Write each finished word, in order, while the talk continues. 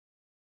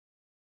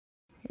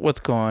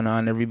What's going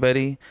on,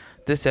 everybody?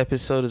 This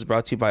episode is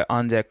brought to you by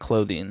On Deck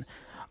Clothing.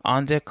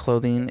 On Deck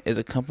Clothing is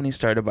a company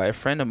started by a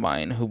friend of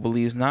mine who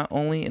believes not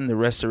only in the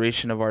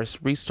restoration of our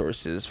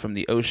resources from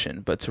the ocean,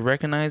 but to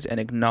recognize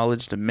and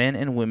acknowledge the men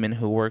and women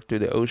who work through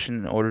the ocean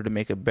in order to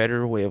make a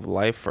better way of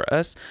life for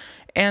us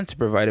and to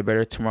provide a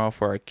better tomorrow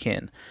for our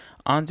kin.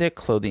 On Deck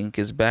Clothing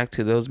gives back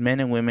to those men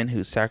and women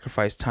who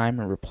sacrifice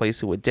time and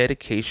replace it with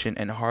dedication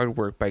and hard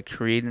work by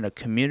creating a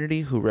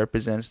community who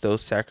represents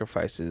those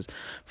sacrifices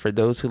for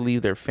those who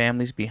leave their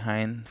families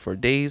behind for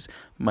days,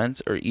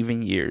 months, or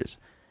even years.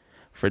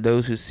 For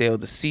those who sail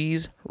the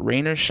seas,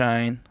 rain or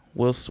shine,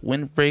 whilst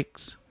wind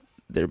breaks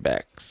their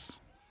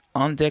backs.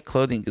 On Deck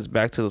Clothing gives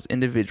back to those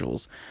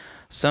individuals,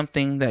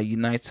 something that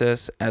unites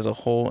us as a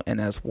whole and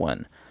as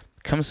one.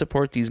 Come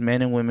support these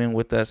men and women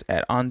with us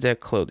at On Deck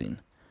Clothing.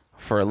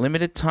 For a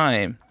limited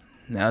time,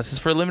 now this is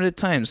for a limited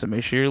time, so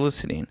make sure you're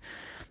listening.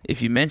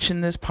 If you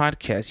mention this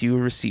podcast, you will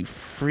receive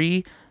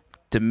free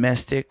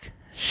domestic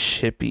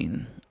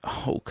shipping.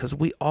 Oh, because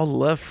we all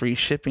love free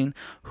shipping.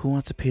 Who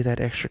wants to pay that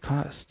extra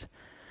cost?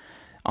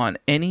 On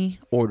any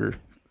order,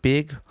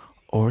 big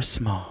or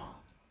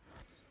small.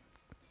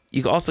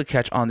 You can also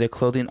catch On Deck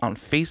Clothing on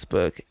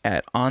Facebook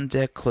at On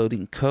Deck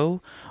Clothing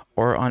Co.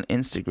 or on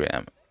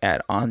Instagram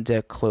at On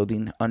Deck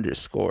Clothing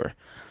 _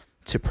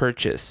 to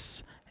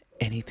purchase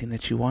anything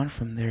that you want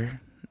from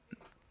their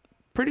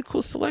pretty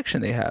cool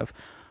selection they have.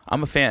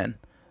 I'm a fan.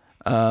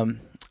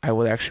 I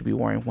will actually be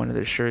wearing one of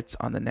their shirts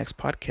on the next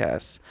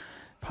podcast,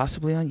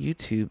 possibly on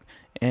YouTube,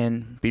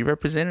 and be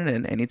represented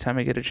in anytime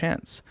I get a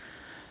chance.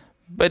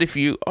 But if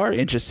you are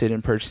interested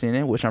in purchasing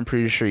it, which I'm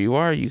pretty sure you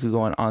are, you could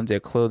go on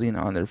Deck Clothing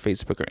on their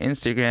Facebook or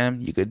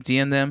Instagram. You could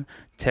DM them,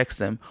 text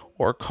them,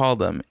 or call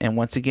them. And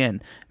once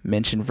again,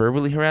 mention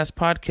Verbally Harassed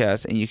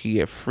Podcast, and you can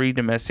get free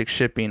domestic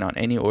shipping on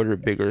any order,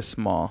 big or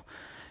small.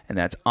 And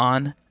that's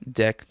On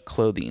Deck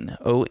Clothing,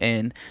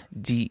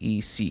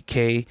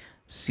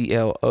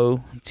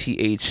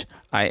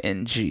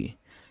 ONDECKCLOTHING.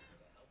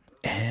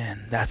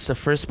 And that's the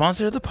first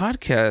sponsor of the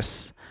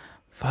podcast.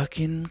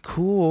 Fucking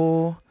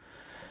cool.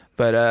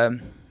 But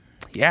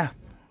yeah.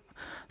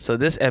 So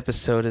this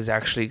episode is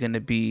actually going to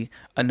be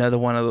another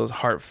one of those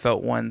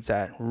heartfelt ones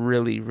that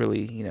really,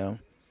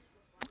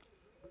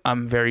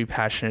 I'm very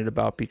passionate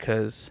about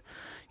because,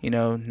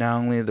 not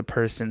only the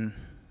person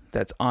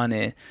that's on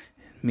it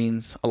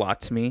means a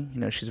lot to me.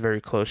 She's very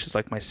close. She's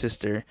like my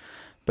sister.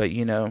 But,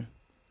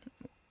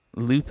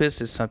 lupus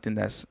is something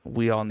that's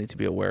we all need to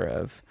be aware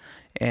of.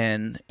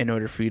 And in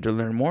order for you to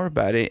learn more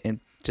about it, and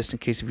just in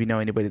case if you know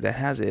anybody that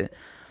has it,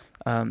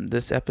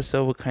 this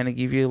episode will kind of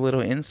give you a little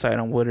insight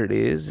on what it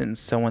is and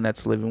someone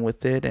that's living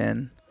with it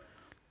and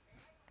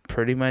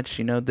pretty much,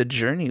 the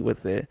journey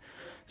with it.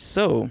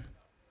 So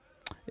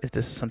if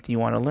this is something you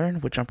want to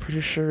learn, which I'm pretty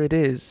sure it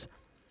is,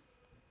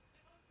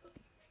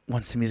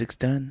 once the music's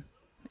done,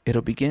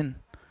 it'll begin.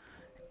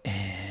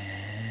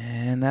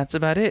 And that's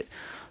about it.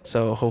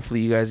 So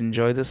hopefully you guys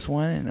enjoy this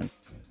one,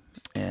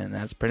 and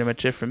that's pretty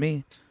much it for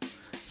me.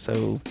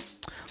 So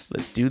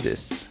let's do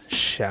this,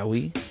 shall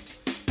we?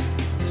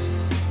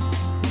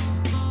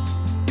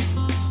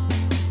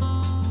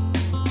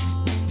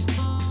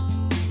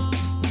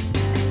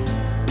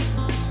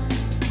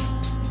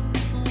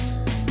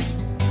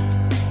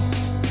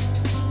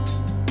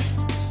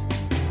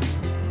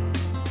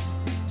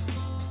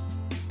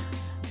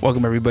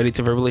 Welcome everybody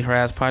to Verbally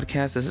Harassed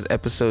Podcast. This is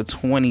episode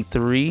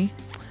 23,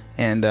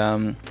 and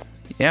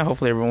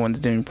hopefully everyone's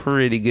doing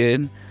pretty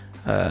good.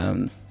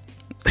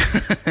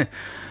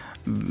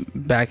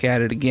 Back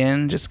at it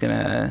again. Just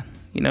gonna,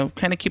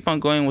 kind of keep on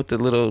going with the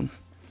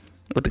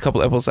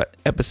couple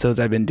episodes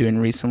I've been doing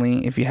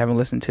recently. If you haven't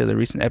listened to the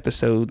recent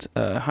episodes,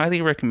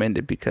 highly recommend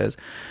it because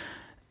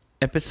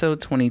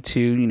episode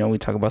 22, we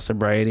talk about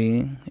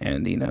sobriety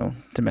and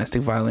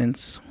domestic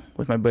violence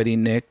with my buddy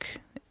Nick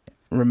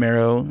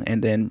Romero,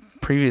 and then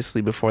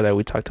previously before that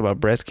we talked about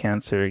breast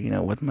cancer,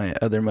 with my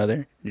other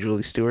mother,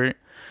 Julie Stewart,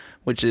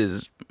 which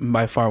is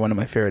by far one of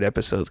my favorite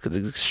episodes because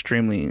it's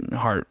extremely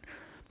hard,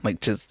 it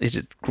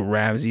just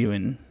grabs you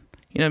and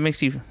it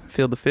makes you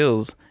feel the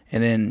feels.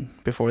 And then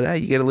before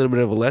that you get a little bit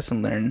of a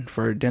lesson learned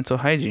for dental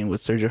hygiene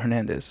with Sergio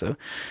Hernandez. So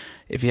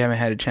if you haven't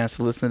had a chance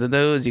to listen to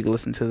those, you can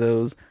listen to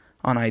those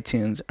on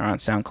iTunes or on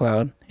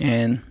SoundCloud.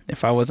 And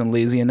if I wasn't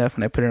lazy enough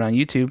and I put it on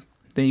YouTube,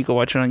 then you can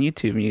watch it on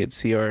YouTube and you can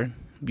see our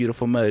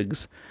beautiful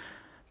mugs.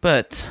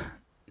 But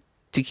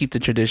to keep the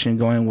tradition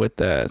going with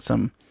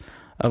some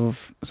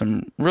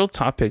real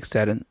topics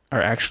that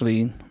are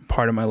actually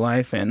part of my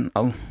life and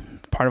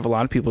part of a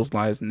lot of people's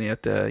lives, and they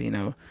have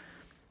to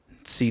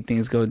see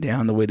things go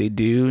down the way they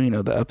do,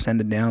 the ups and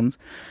the downs.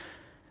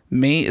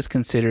 May is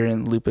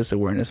considered Lupus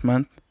Awareness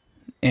Month,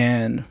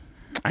 and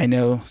I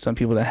know some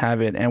people that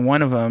have it, and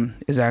one of them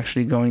is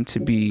actually going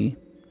to be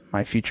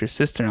my future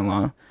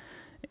sister-in-law.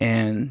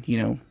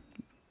 And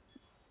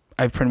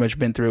I've pretty much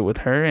been through it with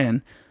her,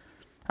 and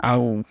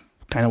I'll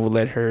kind of will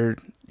let her,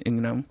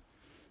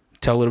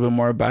 tell a little bit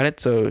more about it.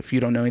 So if you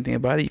don't know anything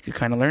about it, you could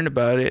kind of learn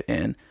about it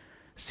and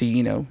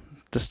see,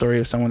 the story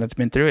of someone that's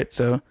been through it.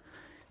 So,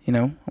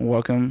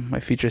 welcome my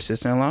future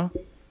sister-in-law.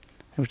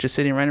 who's just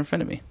sitting right in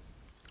front of me.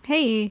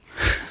 Hey,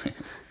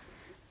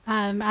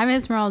 I'm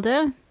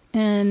Esmeralda,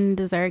 and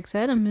as Eric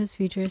said, I'm his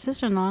future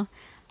sister-in-law.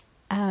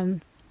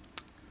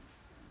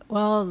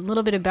 Well, a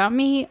little bit about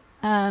me.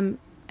 I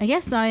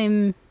guess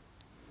I'm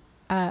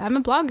a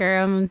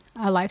blogger. I'm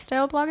a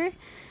lifestyle blogger.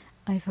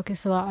 I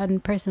focus a lot on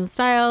personal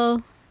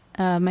style,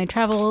 my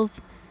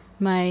travels,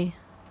 my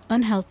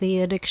unhealthy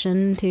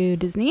addiction to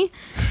Disney,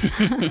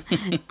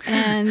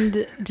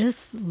 and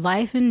just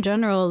life in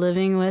general,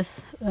 living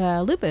with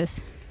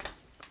lupus.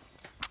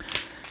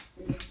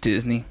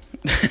 Disney.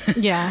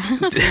 Yeah.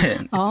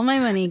 All my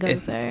money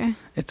goes there.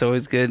 It's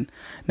always good.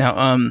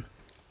 Now,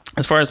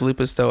 as far as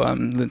lupus, though,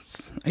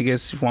 let's, I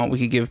guess, if you want, we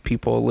could give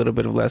people a little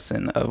bit of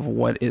lesson of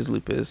what is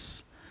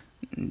lupus.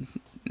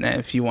 Now,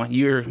 if you want,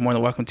 you're more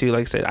than welcome to.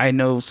 Like I said, I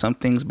know some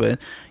things, but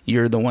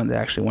you're the one that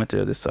actually went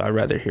through this, so I'd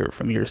rather hear it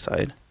from your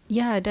side.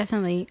 Yeah,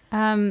 definitely.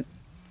 I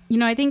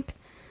think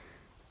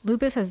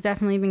lupus has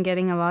definitely been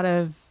getting a lot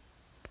of,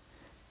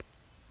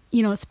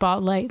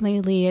 spotlight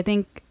lately. I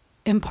think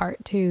in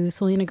part to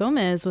Selena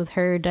Gomez with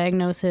her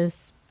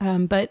diagnosis.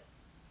 But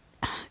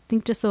I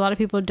think just a lot of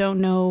people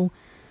don't know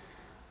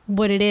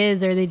what it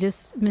is, or they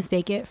just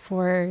mistake it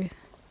for,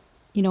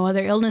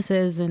 other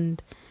illnesses,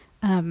 and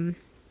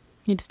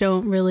they just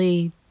don't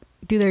really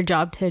do their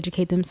job to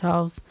educate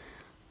themselves.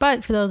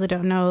 But for those that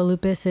don't know,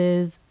 lupus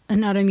is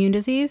an autoimmune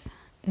disease.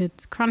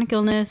 It's chronic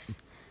illness.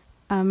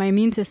 My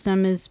immune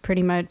system is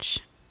pretty much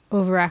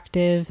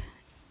overactive,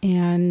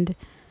 and,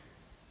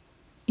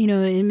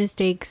 it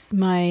mistakes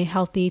my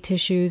healthy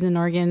tissues and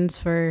organs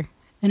for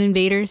an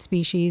invader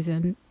species,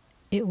 and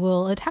it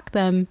will attack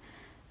them,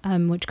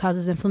 which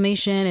causes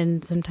inflammation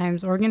and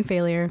sometimes organ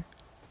failure.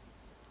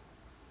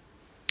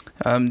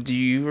 Do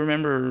you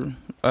remember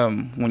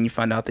when you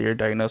found out that you're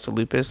diagnosed with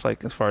lupus,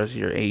 like as far as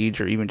your age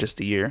or even just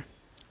a year?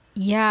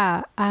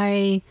 Yeah,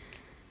 I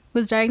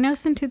was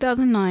diagnosed in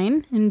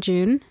 2009 in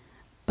June,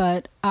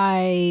 but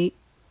I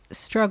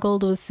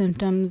struggled with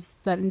symptoms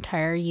that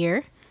entire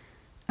year.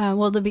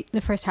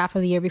 The first half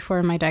of the year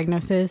before my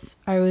diagnosis,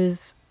 I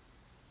was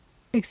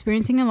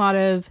experiencing a lot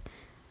of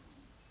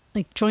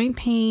like joint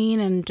pain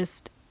and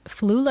just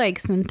flu-like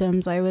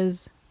symptoms. I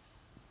was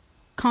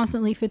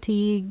constantly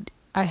fatigued.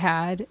 I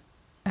had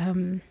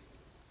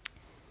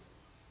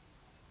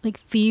like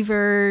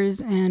fevers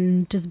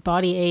and just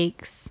body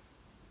aches,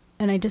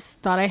 and I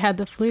just thought I had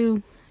the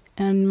flu,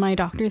 and my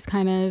doctors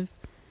kind of,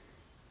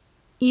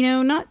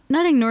 not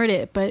ignored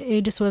it, but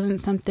it just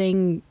wasn't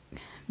something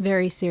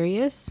very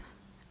serious.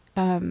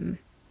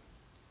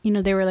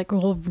 They were like,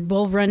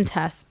 we'll run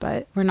tests,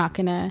 but we're not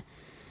gonna,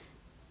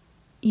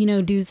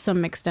 do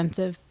some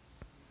extensive,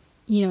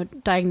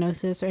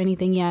 diagnosis or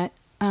anything yet.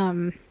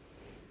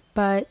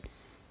 But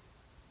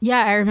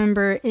yeah, I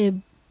remember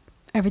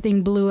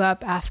everything blew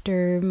up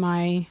after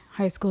my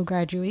high school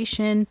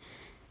graduation.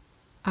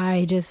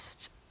 I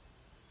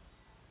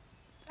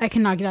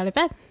could not get out of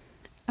bed.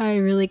 I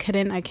really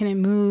couldn't. I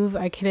couldn't move.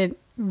 I couldn't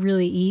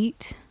really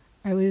eat.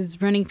 I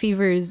was running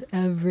fevers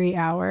every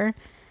hour.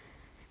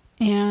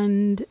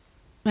 And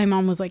my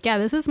mom was like, yeah,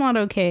 this is not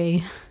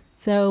okay.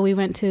 So we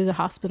went to the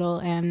hospital,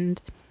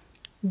 and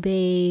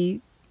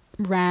they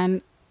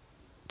ran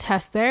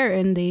tests there,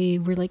 and they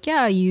were like,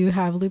 yeah, you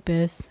have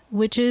lupus,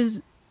 which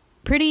is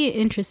pretty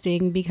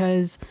interesting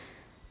because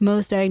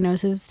most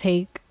diagnoses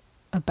take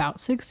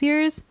about 6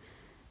 years.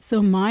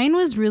 So mine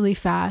was really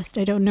fast.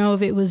 I don't know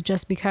if it was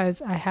just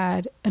because I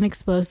had an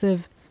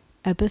explosive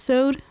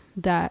episode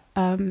that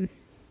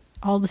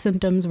all the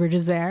symptoms were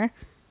just there,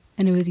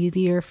 and it was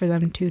easier for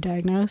them to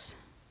diagnose.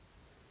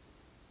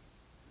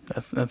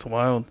 That's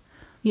wild.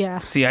 Yeah.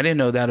 See, I didn't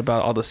know that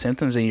about all the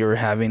symptoms that you were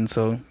having.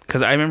 So,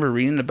 because I remember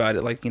reading about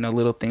it, like,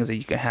 little things that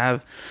you could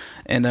have.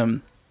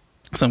 And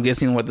so I'm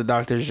guessing what the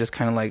doctors just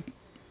kind of like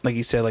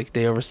you said, like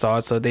they oversaw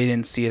it. So they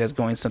didn't see it as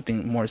going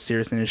something more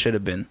serious than it should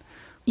have been.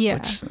 Yeah.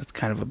 Which is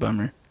kind of a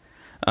bummer.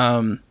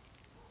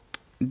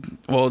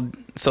 Well,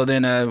 so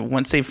then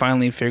once they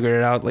finally figured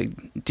it out, like,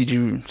 did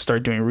you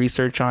start doing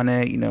research on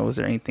it? Was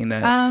there anything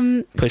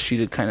that pushed you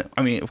to kind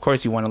of, of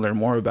course you want to learn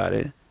more about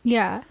it.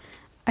 Yeah.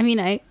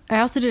 I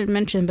also didn't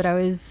mention, but I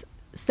was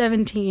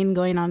 17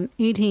 going on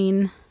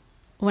 18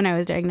 when I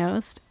was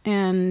diagnosed.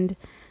 And,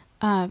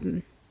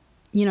 I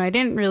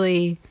didn't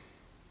really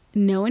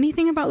know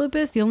anything about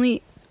lupus. The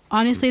only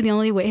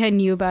way I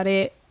knew about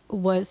it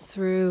was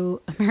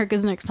through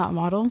America's Next Top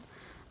Model.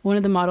 One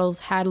of the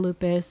models had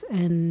lupus,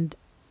 and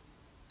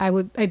I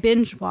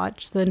binge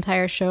watched the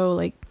entire show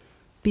like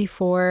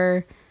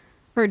before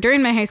or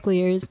during my high school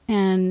years.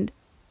 And,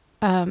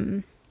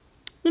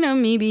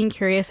 me being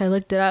curious, I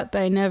looked it up,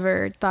 but I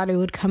never thought it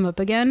would come up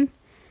again.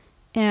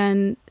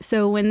 And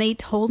so when they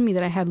told me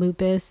that I had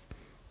lupus,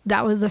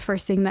 that was the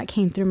first thing that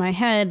came through my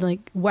head.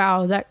 Like,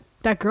 wow, that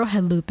girl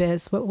had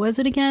lupus. What was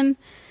it again?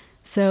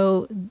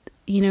 So,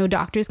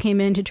 doctors came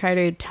in to try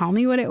to tell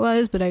me what it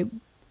was, but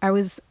I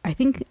was, I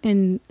think,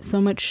 in so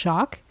much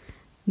shock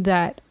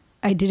that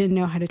I didn't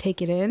know how to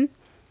take it in.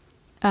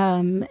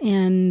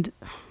 And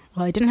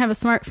well, I didn't have a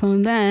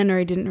smartphone then, or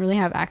I didn't really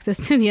have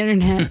access to the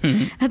internet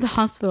at the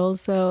hospital,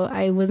 so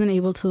I wasn't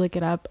able to look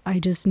it up. I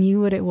just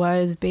knew what it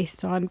was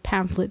based on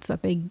pamphlets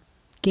that they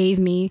gave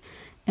me.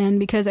 And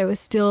because I was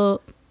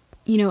still,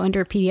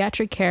 under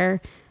pediatric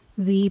care,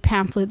 the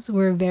pamphlets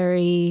were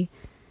very,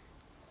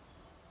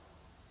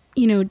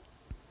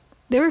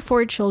 they were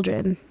for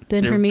children. The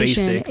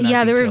information, basic, they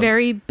detailed. were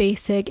very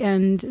basic,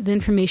 and the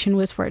information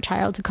was for a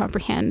child to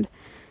comprehend.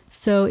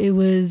 So it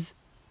was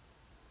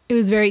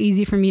very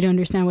easy for me to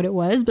understand what it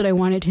was, but I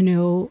wanted to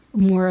know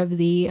more of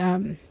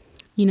the,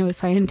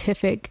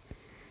 scientific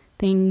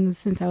things,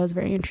 since I was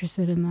very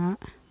interested in that.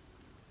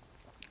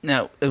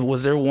 Now,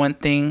 was there one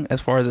thing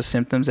as far as the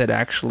symptoms that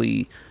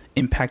actually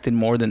impacted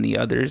more than the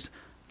others?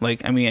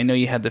 Like, I mean, I know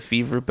you had the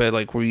fever, but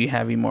like, were you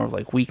having more of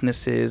like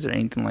weaknesses or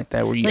anything like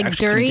that? Were you like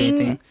actually couldn't do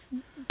anything?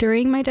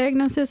 During my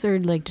diagnosis, or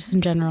like just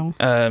in general?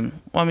 Well,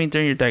 I mean,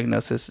 during your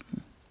diagnosis.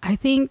 I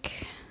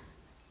think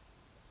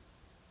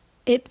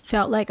it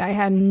felt like I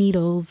had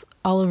needles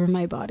all over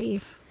my body.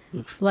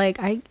 Oof. Like,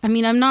 I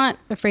mean, I'm not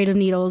afraid of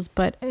needles,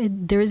 but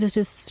there is this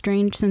just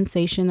strange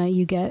sensation that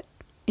you get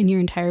in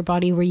your entire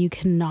body where you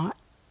cannot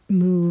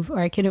move, or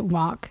I couldn't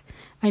walk.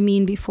 I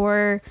mean,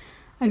 before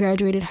I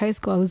graduated high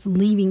school, I was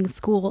leaving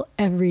school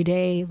every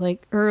day,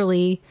 like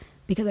early,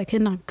 because I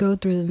could not go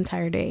through the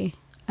entire day.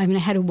 I mean, I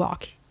had to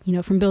walk,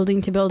 from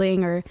building to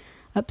building or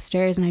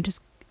upstairs, and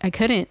I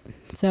couldn't.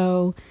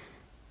 So,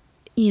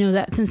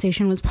 that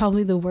sensation was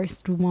probably the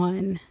worst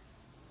one.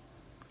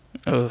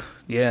 Oh,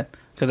 yeah.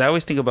 Because I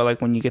always think about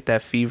like when you get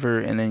that fever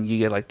and then you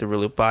get like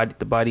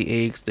the body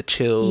aches, the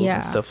chills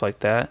and stuff like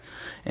that.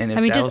 And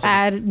if just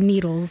add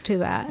needles to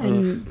that,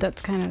 and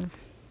that's kind of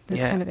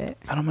it.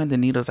 I don't mind the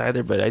needles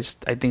either, but I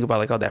think about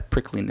like all that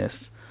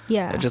prickliness.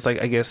 Yeah. Just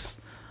like, I guess,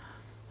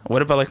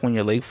 what about like when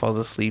your leg falls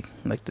asleep,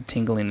 like the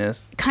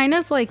tingliness? Kind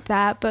of like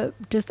that, but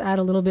just add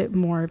a little bit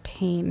more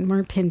pain,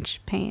 more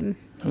pinch pain.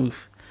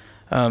 Oof.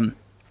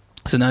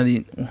 So now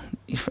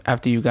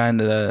after you got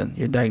into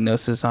your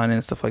diagnosis on it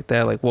and stuff like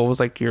that, like what was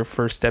like your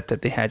first step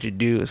that they had you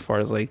do as far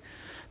as like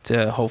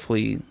to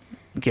hopefully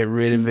get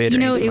rid of it?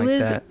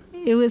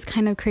 It was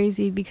kind of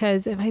crazy,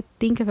 because if I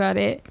think about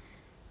it,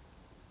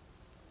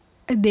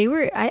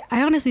 I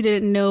honestly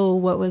didn't know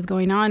what was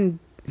going on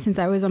since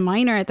I was a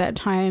minor at that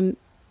time.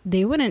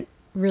 They wouldn't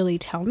really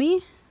tell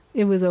me.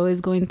 It was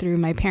always going through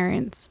my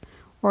parents,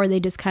 or they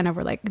just kind of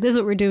were like, this is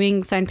what we're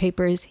doing, sign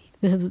papers.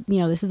 This is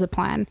the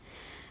plan.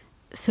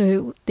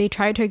 So they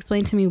tried to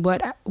explain to me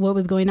what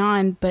was going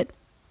on, but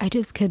I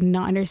just could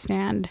not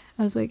understand.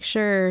 I was like,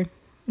 sure,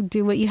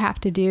 do what you have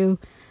to do.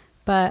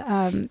 But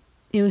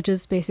it was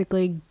just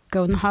basically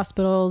go in the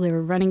hospital. They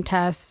were running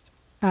tests,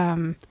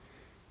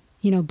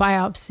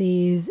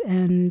 biopsies,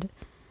 and,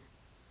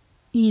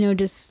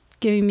 just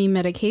giving me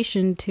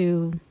medication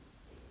to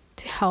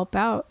help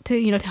out,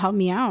 to help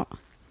me out.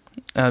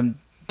 Do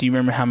you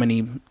remember how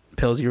many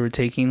pills you were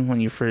taking when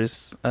they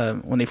first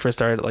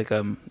started like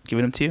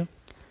giving them to you?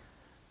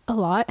 A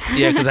lot.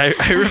 Yeah, because I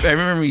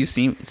remember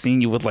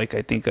seeing you with like,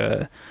 I think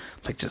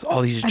like just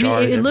all these jars.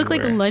 I mean, it looked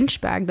like a lunch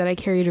bag that I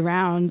carried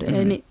around, mm-hmm.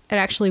 and it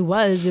actually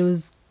was. It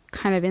was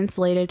kind of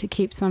insulated to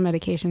keep some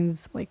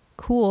medications like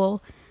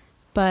cool,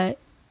 but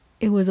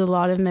it was a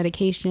lot of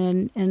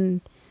medication, and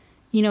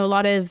a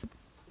lot of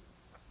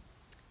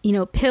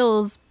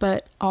pills,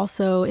 but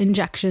also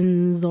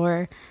injections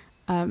or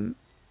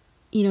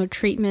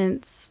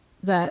treatments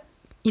that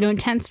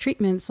intense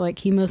treatments like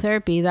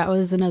chemotherapy. That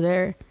was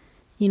another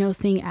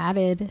thing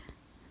added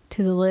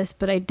to the list.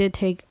 But I did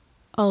take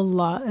a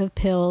lot of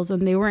pills,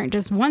 and they weren't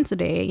just once a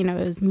day, it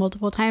was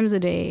multiple times a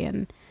day.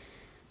 And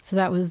so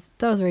that was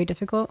very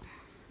difficult.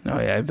 Oh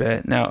yeah, I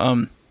bet.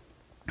 Now,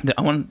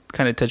 I want to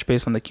kind of touch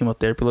base on the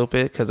chemotherapy a little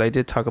bit, because I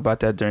did talk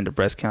about that during the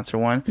breast cancer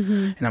one.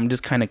 Mm-hmm. And I'm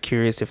just kind of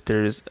curious if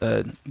there's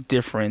a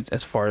difference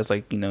as far as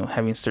like,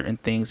 having certain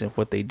things and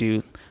what they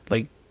do.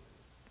 Like,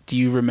 do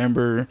you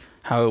remember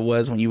how it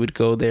was when you would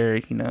go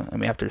there,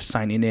 after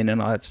signing in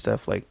and all that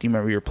stuff? Like, do you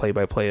remember your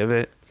play-by-play of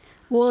it?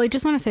 Well, I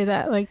just want to say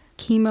that, like,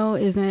 chemo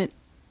isn't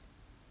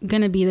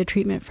going to be the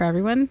treatment for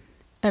everyone.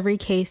 Every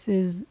case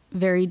is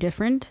very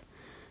different.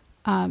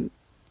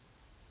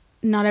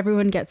 Not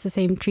everyone gets the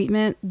same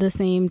treatment, the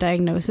same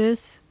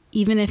diagnosis.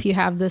 Even if you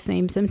have the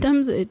same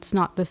symptoms, it's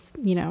not this,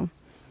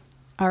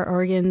 our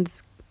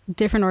organs,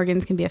 different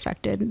organs can be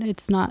affected.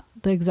 It's not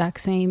the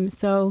exact same.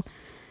 So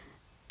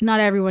not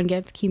everyone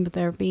gets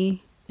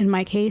chemotherapy. In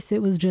my case,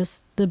 it was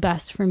just the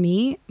best for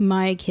me.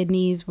 My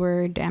kidneys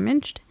were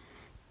damaged.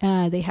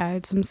 They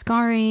had some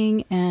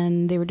scarring,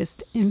 and they were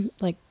just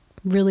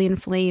really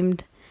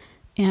inflamed,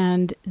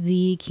 and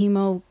the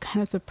chemo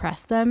kind of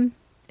suppressed them.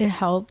 It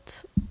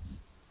helped.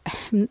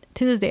 To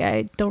this day,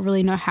 I don't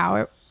really know how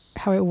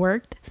it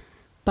worked,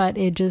 but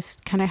it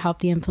just kind of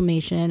helped the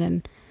inflammation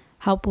and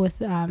help with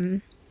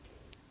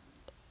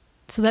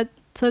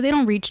so they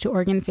don't reach to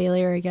organ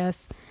failure, I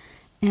guess.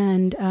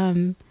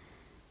 And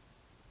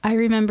I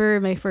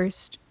remember my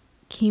first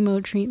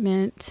chemo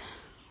treatment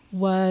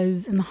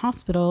was in the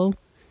hospital,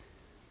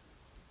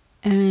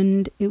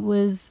 and it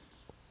was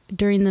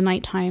during the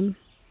nighttime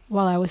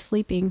while I was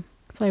sleeping.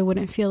 so I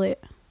wouldn't feel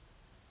it.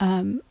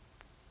 It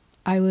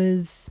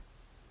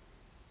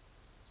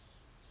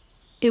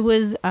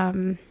was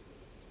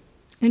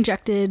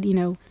injected,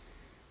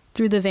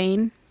 through the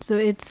vein. So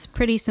it's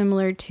pretty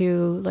similar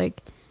to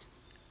like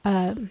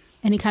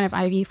any kind of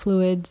IV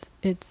fluids.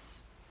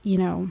 It's,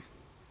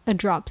 a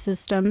drop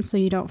system, so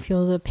you don't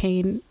feel the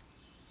pain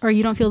or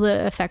you don't feel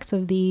the effects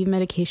of the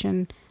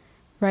medication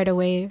right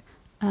away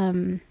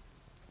or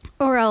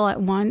all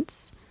at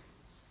once.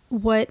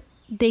 What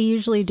they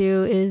usually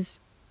do is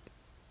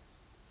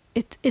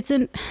it's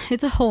a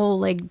whole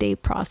like day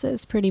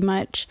process pretty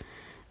much.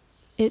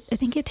 I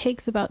think it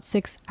takes about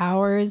 6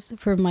 hours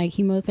for my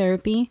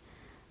chemotherapy.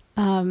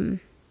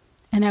 And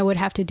I would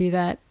have to do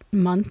that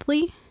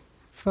monthly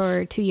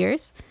for 2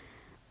 years.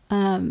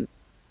 And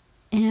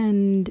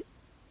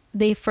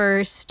they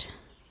first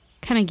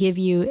kind of give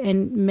you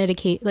and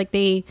medicate, like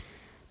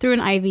through an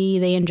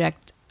IV, they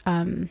inject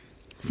some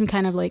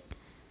kind of like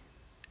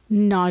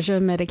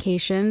nausea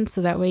medication.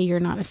 So that way you're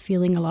not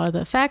feeling a lot of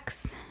the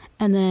effects.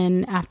 And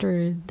then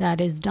after that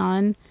is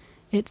done,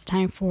 it's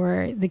time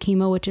for the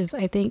chemo, which is,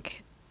 I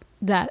think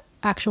that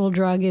actual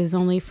drug is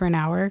only for an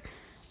hour.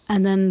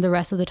 And then the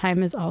rest of the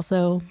time is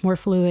also more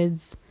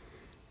fluids,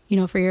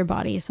 for your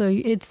body. So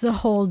it's a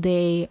whole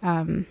day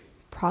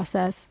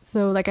process.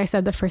 So like I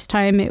said, the first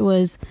time it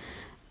was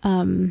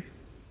done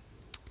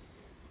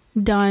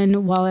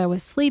while I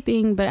was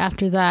sleeping. But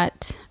after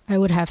that, I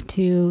would have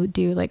to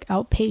do like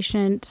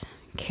outpatient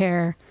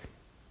care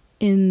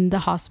in the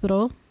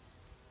hospital.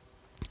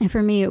 And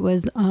for me, it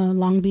was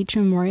Long Beach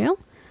Memorial.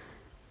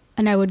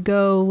 And I would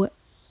go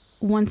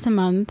once a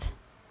month,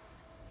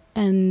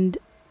 and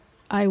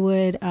I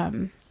would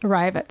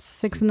arrive at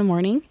 6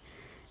 a.m.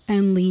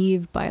 and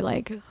leave by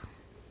like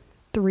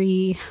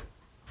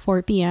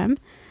 4 p.m.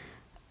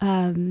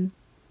 And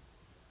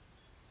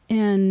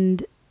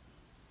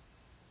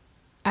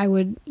I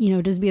would,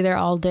 just be there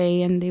all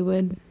day, and they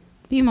would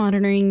be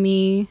monitoring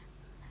me,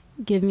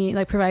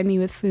 provide me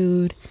with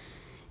food,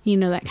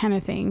 that kind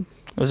of thing.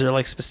 Was there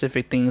like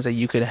specific things that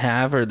you could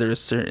have, or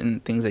there's certain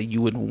things that you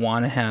would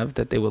want to have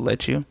that they would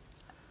let you?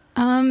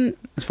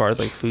 As far as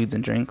like foods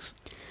and drinks?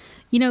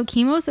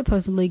 Chemo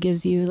supposedly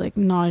gives you like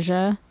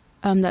nausea.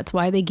 That's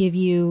why they give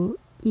you,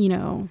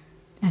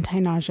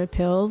 anti-nausea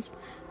pills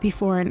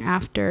before and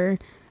after.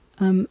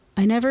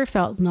 I never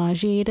felt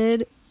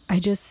nauseated. I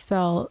just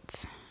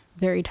felt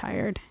very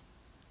tired.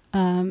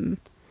 And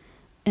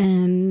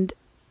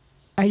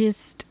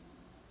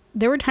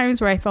there were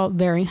times where I felt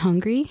very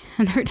hungry,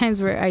 and there were times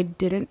where I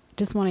didn't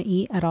just want to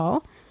eat at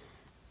all.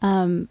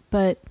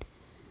 But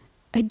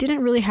I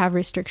didn't really have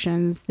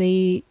restrictions.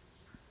 They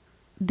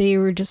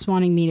were just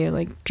wanting me to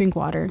like drink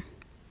water.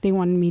 They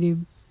wanted me to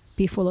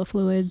be full of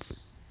fluids.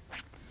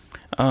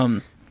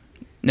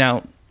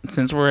 Now,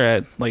 since we're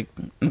at like,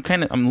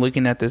 I'm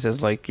looking at this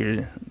as like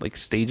your like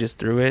stages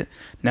through it.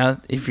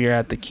 Now, if you're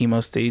at the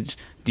chemo stage,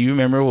 do you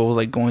remember what was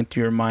like going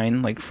through your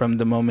mind, like from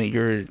the moment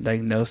you're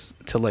diagnosed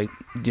to like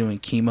doing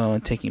chemo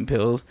and taking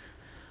pills?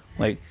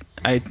 Like,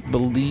 I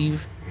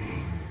believe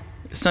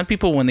some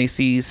people, when they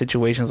see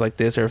situations like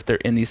this, or if they're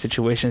in these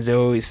situations, they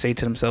always say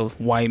to themselves,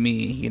 why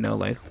me?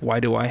 Like, why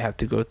do I have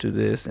to go through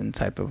this? And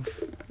type of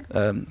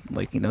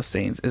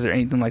sayings. Is there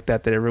anything like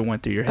that ever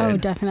went through your head? Oh,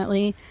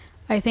 definitely.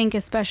 I think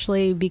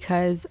especially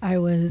because I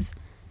was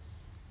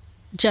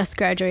just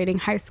graduating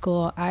high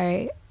school,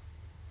 I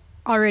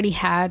already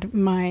had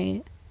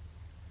my,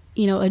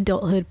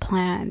 adulthood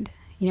planned.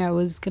 I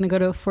was going to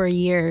go for a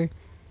year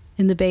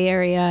in the Bay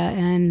Area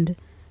and,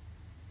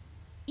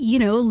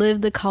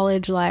 live the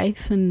college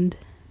life and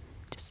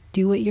just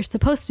do what you're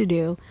supposed to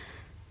do.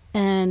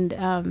 And,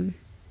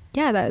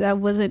 that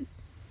wasn't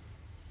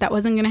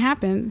going to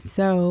happen.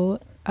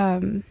 So,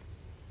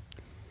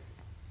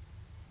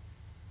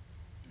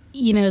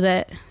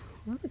 that,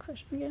 what was the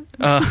question again?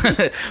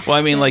 Well,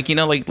 I mean,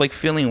 like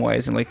feeling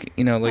wise, and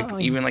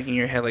even like in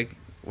your head, like,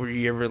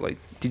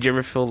 did you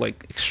ever feel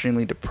like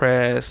extremely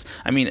depressed?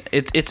 I mean,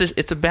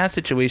 it's a bad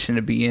situation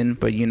to be in,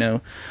 but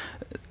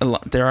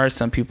there are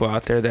some people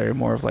out there that are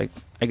more of like,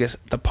 I guess,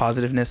 the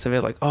positiveness of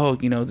it, like, oh,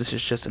 this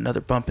is just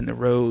another bump in the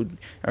road.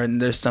 Or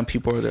there's some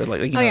people where they're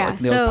like, like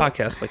the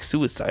podcast, like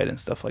suicide and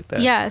stuff like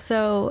that. Yeah.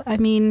 So, I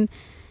mean,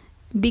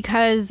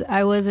 because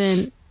I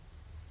wasn't,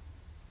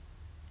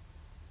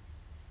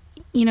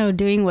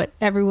 doing what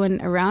everyone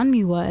around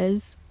me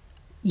was,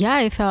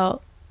 I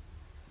felt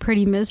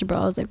pretty miserable.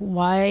 I was like,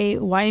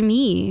 why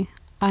me?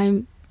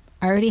 I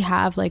already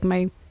have like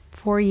my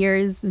 4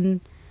 years and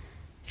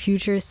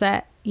future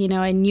set.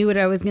 I knew what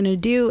I was going to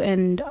do,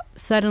 and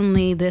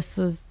suddenly this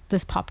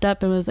popped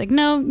up and was like,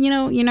 no,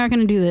 you're not going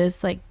to do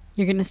this. Like,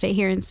 you're going to stay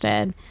here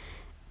instead.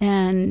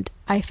 And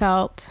I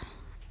felt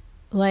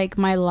like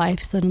my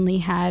life suddenly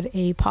had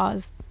a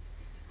pause.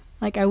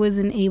 Like, I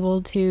wasn't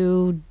able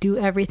to do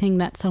everything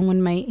that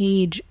someone my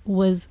age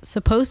was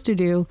supposed to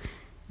do.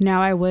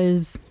 Now I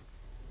was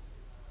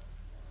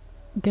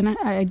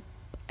I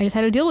just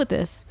had to deal with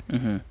this.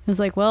 Mm-hmm. It's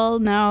like, well,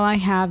 now I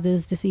have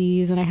this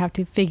disease and I have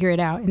to figure it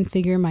out and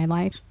figure my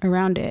life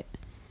around it,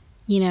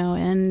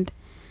 and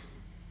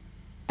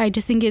I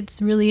just think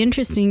it's really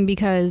interesting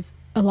because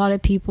a lot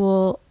of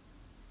people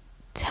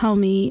tell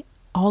me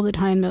all the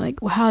time, they're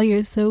like, wow,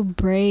 you're so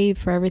brave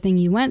for everything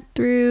you went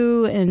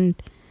through, and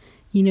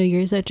you know,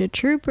 you're such a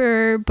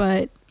trooper.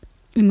 But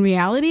in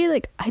reality,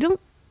 like, I don't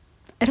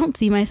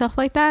see myself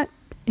like that.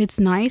 It's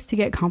nice to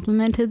get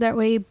complimented that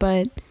way,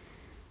 but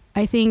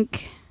I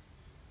think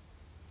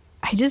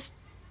I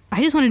just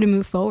wanted to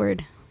move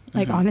forward.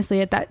 Like,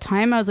 honestly, at that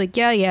time, I was like,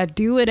 yeah,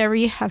 do whatever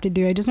you have to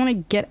do. I just want to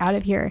get out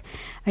of here.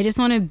 I just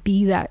want to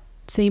be that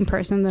same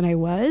person that I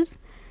was.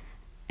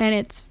 And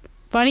it's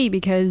funny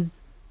because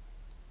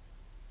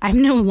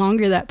I'm no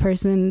longer that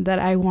person that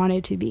I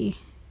wanted to be.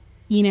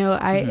 You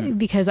know,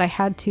 because I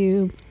had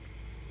to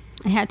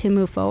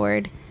move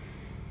forward.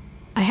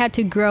 I had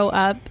to grow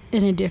up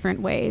in a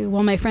different way.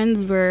 While my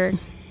friends were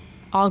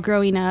all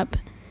growing up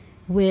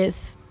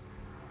with,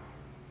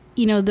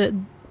 you know,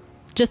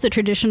 just the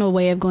traditional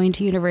way of going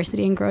to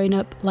university and growing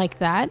up like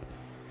that,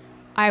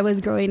 I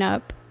was growing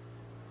up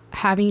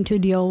having to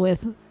deal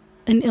with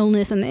an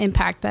illness and the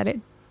impact that it,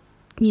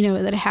 you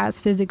know, that it has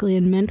physically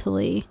and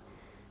mentally,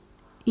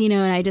 you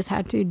know, and I just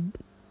had to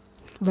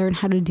learn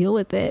how to deal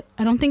with it.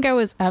 I don't think I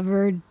was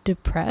ever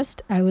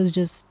depressed. I was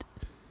just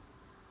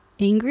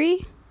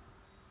angry,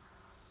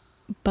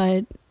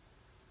 but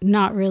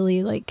not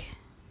really, like,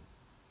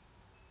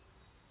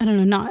 I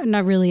don't know,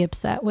 not really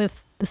upset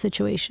with the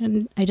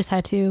situation. I just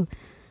had to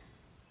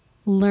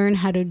learn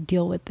how to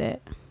deal with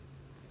it.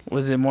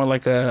 Was it more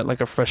like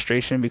a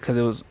frustration because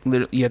it was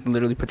you had to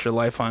literally put your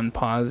life on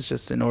pause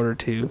just in order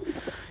to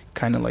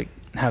kind of like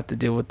have to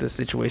deal with the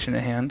situation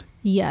at hand?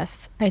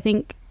 Yes, I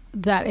think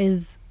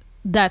that's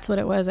what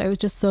it was. I was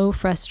just so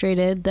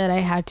frustrated that I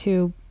had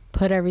to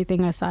put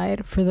everything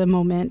aside for the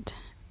moment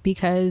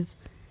because,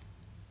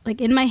 like,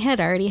 in my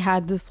head I already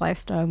had this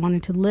lifestyle I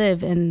wanted to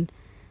live and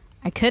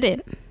I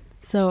couldn't.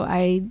 So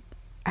I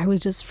was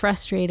just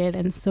frustrated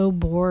and so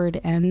bored,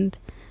 and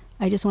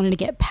I just wanted to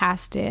get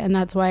past it. And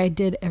that's why I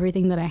did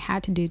everything that I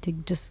had to do to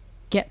just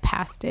get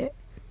past it.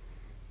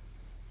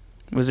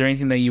 Was there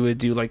anything that you would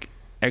do, like,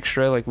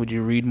 extra? Like, would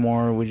you read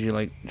more? Would you,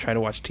 like, try to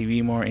watch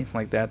TV more? Anything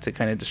like that to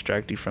kind of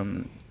distract you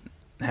from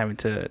having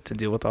to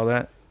deal with all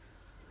that?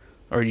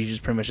 Or do you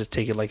just pretty much just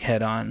take it, like,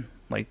 head on?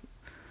 Like,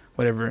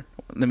 whatever.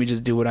 Let me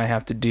just do what I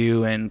have to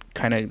do and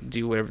kind of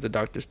do whatever the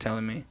doctor's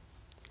telling me.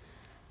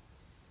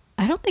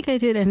 I don't think I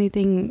did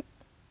anything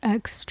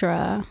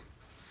extra.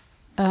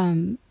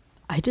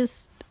 I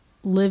just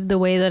lived the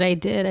way that I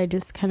did. I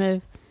just kind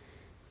of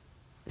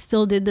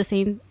still did the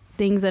same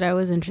things that I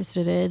was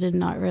interested in and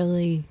not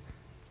really,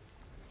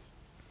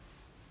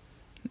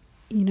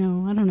 you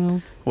know, I don't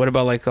know. What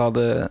about, like, all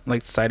the,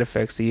 like, side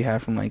effects that you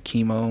have from, like,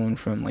 chemo and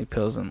from, like,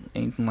 pills and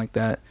anything like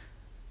that?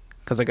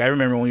 Because, like, I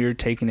remember when you were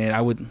taking it,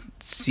 I would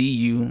see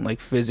you, like,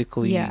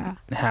 physically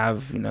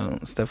have, you know,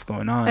 stuff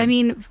going on. I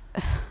mean,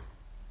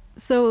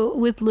 so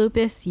with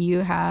lupus, you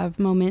have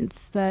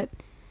moments that,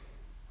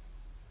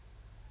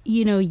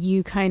 you know,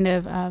 you kind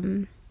of, I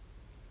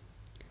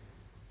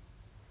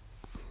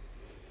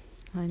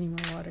need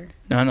more water.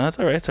 No, that's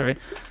all right. It's all right.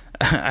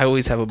 I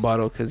always have a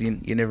bottle because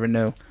you never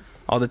know.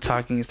 All the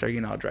talking, you start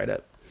getting all dried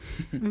up.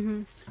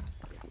 Mm-hmm.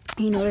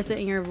 You notice it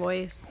in your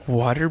voice.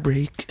 Water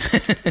break.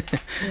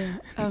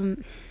 Yeah.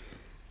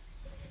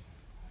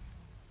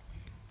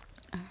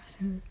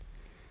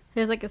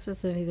 There's like a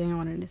specific thing I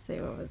wanted to say.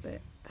 What was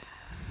it?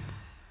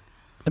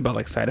 About,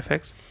 like, side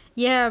effects?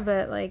 Yeah,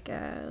 but like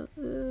I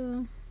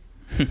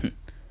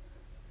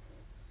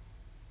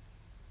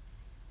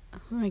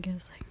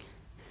guess, like,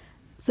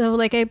 so,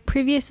 like I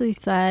previously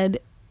said,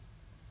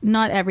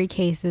 not every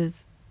case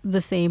is the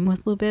same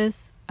with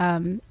lupus.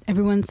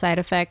 Everyone's side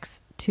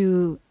effects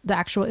to the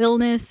actual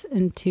illness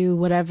and to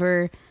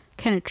whatever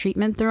kind of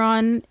treatment they're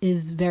on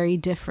is very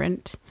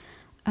different.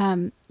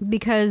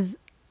 Because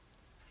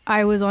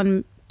I was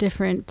on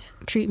different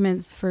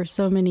treatments for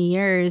so many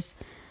years,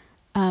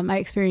 I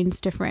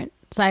experienced different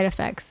side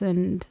effects,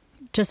 and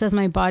just as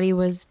my body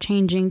was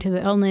changing to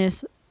the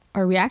illness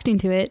or reacting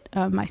to it,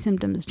 my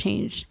symptoms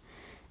changed.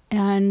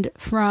 And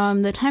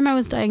from the time I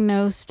was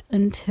diagnosed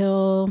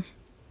until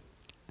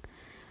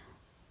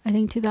I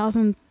think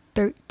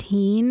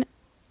 2013,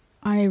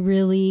 I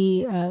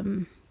really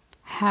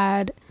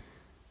had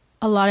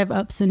a lot of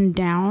ups and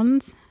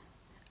downs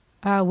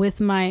with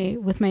my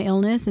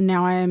illness, and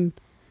now I am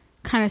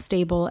kind of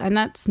stable, and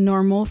that's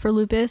normal for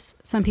lupus.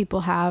 Some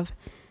people have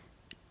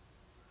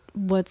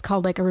what's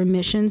called like a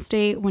remission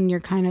state, when you're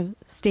kind of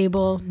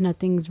stable,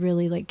 nothing's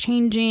really like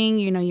changing,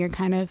 you know, you're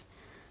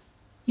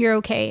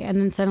okay,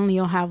 and then suddenly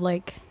you'll have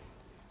like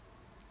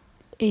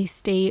a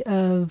state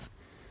of,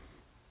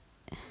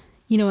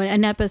 you know,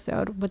 an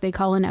episode. What they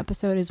call an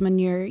episode is when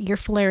you're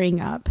flaring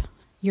up.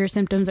 Your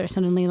symptoms are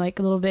suddenly like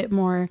a little bit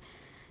more,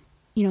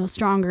 you know,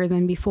 stronger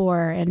than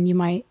before, and you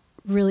might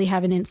really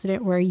have an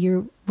incident where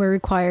it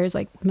requires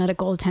like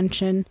medical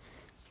attention.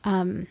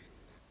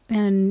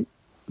 And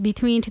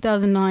between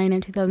 2009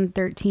 and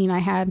 2013,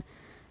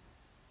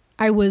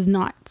 I was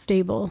not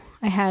stable.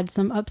 I had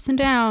some ups and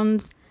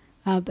downs,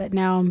 but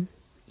now,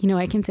 you know,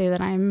 I can say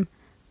that I'm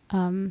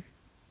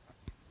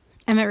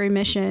I'm at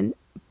remission.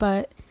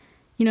 But,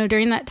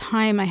 during that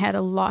time, I had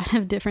a lot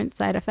of different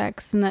side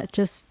effects, and that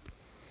just,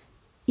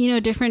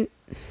 different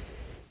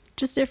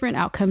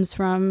outcomes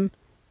from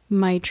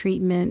my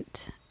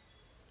treatment.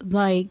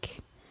 Like,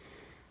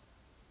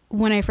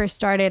 when I first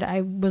started,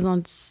 I was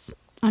on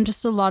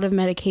just a lot of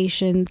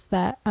medications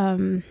that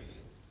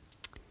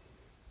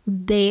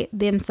they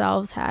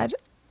themselves had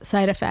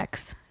side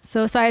effects.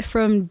 So aside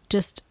from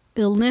just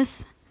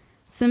illness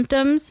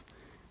symptoms,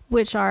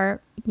 which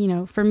are,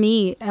 for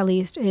me at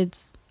least,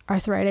 it's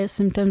arthritis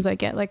symptoms. I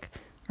get like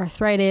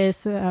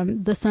arthritis.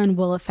 The sun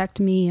will affect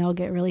me. I'll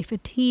get really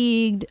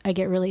fatigued. I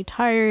get really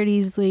tired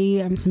easily.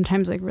 I'm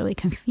sometimes like really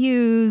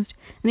confused.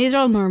 And these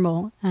are all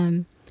normal.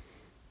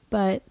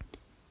 But,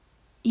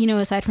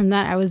 aside from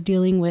that, I was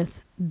dealing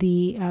with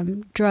the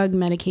drug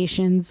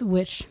medications,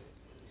 which,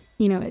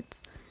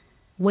 it's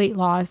weight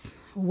loss,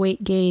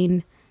 weight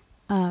gain,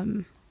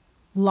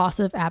 loss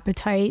of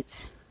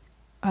appetite.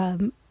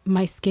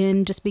 My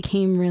skin just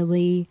became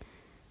really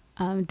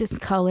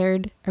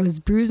discolored. I was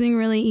bruising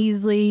really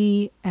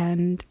easily,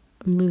 and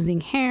I'm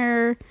losing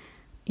hair.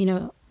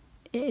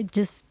 It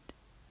just,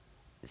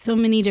 so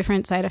many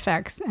different side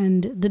effects.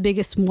 And the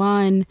biggest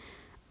one,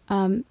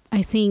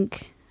 I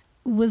think,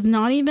 was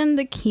not even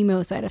the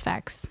chemo side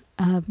effects.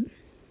 I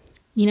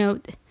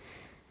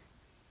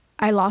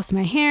lost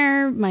my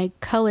hair, my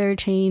color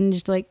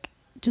changed, like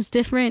just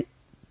different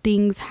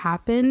things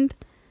happened,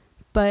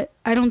 but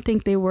I don't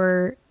think they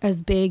were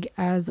as big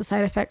as the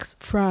side effects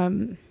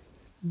from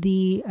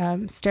the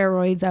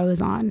steroids I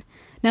was on.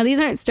 Now, these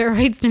aren't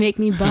steroids to make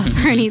me buff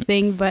or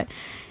anything, but,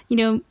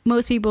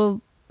 most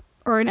people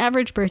or an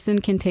average person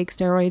can take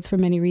steroids for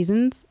many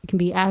reasons. It can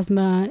be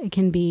asthma, it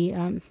can be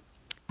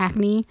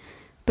acne,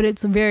 but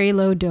it's very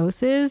low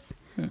doses.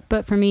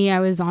 But for me, I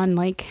was on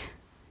like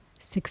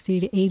 60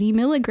 to 80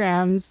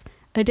 milligrams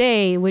a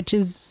day, which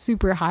is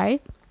super high.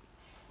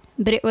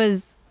 But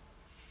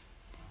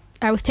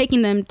I was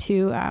taking them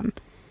to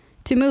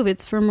move.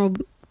 It's for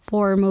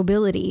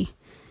mobility.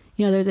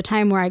 There's a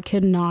time where I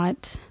could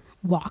not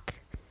walk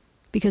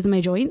because of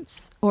my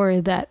joints or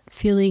that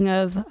feeling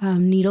of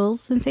needles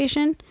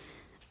sensation.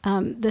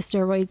 The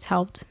steroids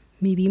helped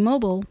me be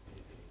mobile.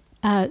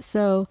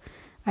 So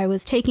I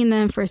was taking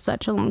them for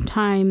such a long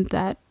time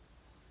that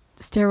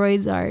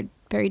steroids are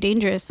very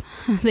dangerous.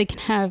 They can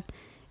have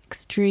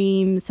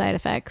extreme side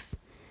effects.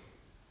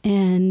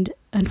 And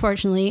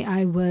unfortunately,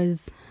 I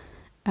was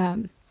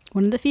one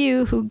of the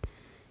few who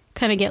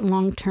kind of get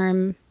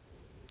long-term,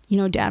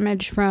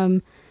 damage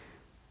from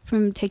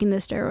taking the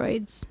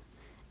steroids.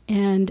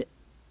 And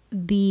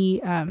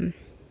the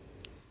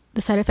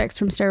side effects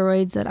from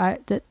steroids that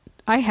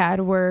I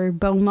had were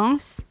bone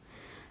loss.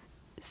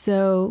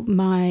 So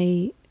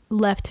my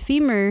left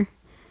femur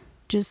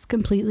just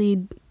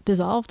completely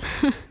dissolved.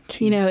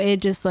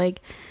 It just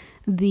like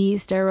the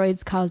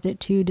steroids caused it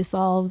to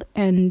dissolve.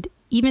 And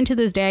even to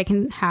this day, I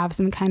can have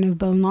some kind of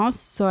bone loss.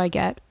 So I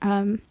get,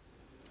 bone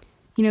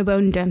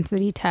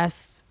density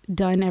tests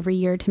done every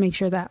year to make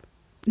sure that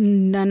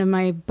none of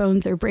my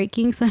bones are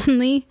breaking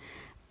suddenly.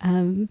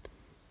 And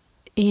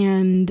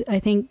I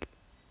think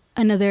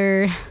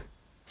another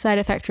side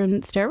effect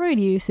from steroid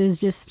use is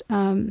just,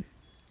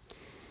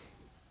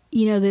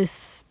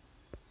 this,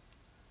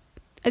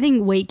 I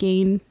think weight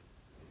gain,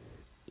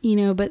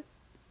 but,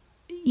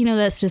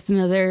 that's just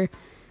another.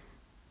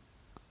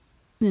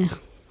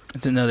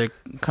 It's another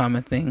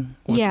common thing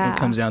when it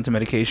comes down to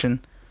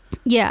medication.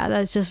 Yeah,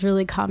 that's just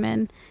really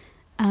common.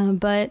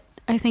 But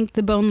I think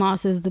the bone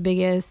loss is the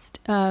biggest,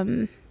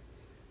 side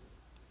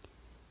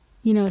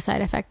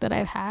effect that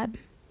I've had.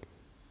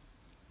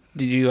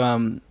 Did you,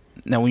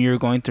 now when you were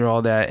going through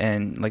all that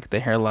and like the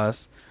hair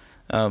loss,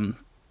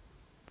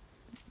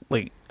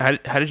 like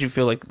how did you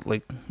feel like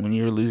when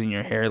you were losing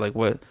your hair? Like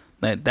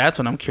that's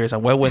what I'm curious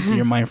on. What went through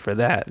your mind for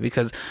that?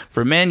 Because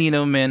for men,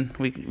 men,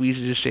 we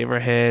usually just shave our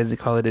heads and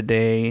call it a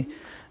day.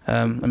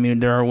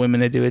 There are women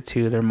that do it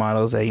too. They're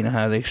models that,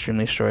 have the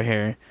extremely short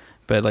hair.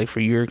 But like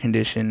for your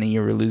condition and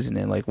you were losing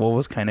it, like what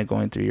was kind of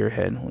going through your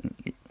head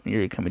when you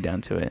were coming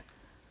down to it?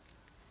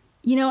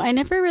 I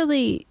never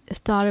really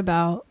thought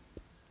about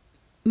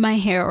my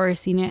hair or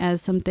seen it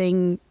as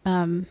something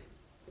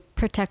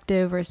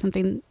protective or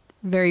something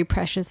very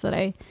precious that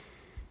I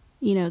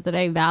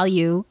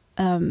value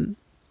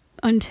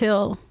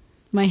until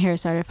my hair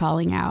started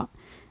falling out.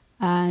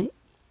 When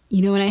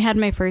I had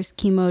my first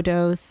chemo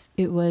dose,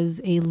 it was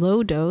a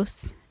low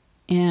dose,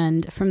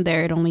 and from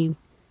there it only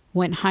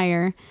went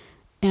higher,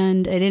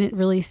 and I didn't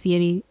really see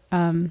any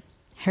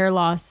hair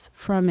loss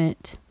from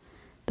it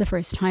the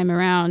first time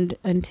around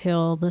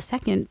until the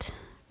second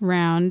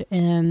round,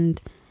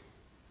 and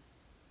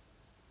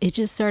it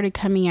just started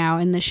coming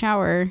out in the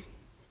shower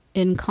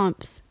in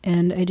clumps,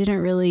 and I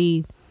didn't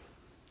really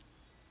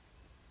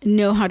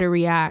know how to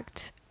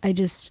react. I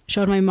just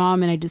showed my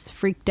mom and I just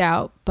freaked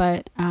out,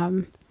 but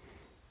I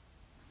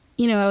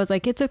was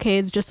like, it's okay,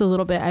 it's just a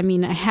little bit. I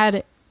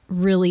have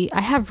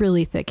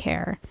really thick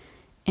hair,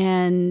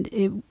 and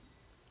it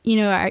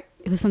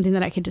was something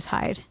that I could just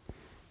hide.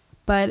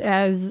 But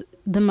as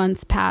the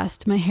months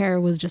passed, my hair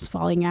was just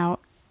falling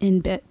out in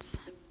bits.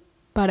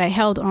 But I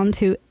held on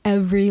to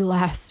every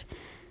last,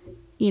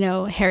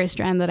 hair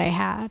strand that I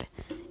had.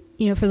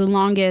 For the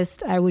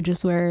longest, I would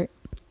just wear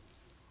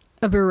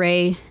a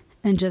beret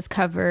and just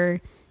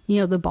cover,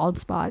 the bald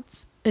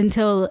spots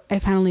until I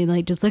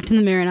finally just looked in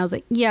the mirror and I was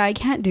like, yeah, I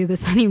can't do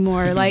this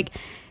anymore. Like,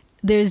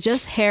 there's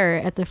just hair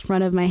at the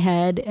front of my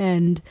head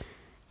and,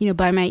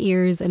 by my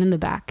ears and in the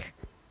back.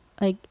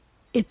 Like,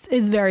 it's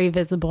very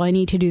visible. I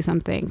need to do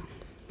something.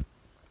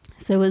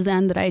 So it was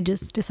then that I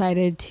just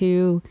decided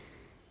to,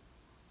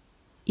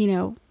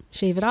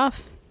 shave it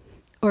off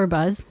or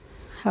buzz,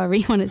 however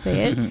you want to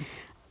say it.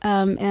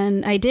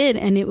 And I did,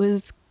 and it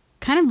was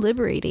kind of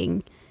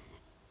liberating.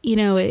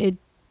 It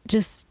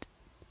just,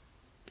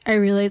 I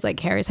realized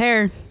hair is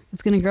hair.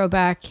 It's going to grow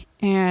back.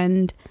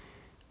 And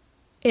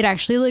it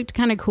actually looked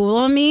kind of cool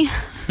on me.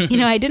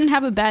 I didn't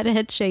have a bad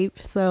head shape,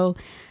 so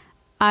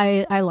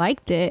I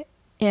liked it.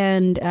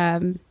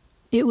 And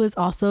it was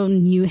also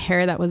new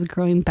hair that was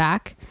growing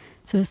back.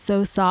 So it was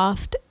so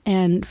soft.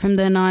 And from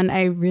then on,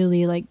 I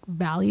really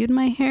valued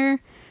my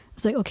hair.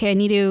 It's okay, I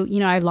need to,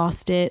 I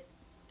lost it.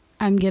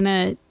 I'm going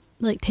to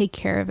take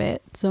care of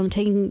it. So I'm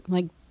taking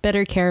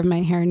better care of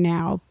my hair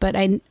now. But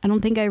I don't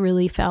think I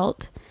really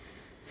felt,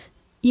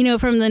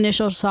 from the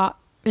initial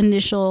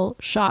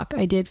shock,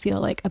 I did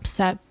feel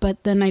upset.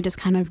 But then I just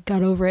kind of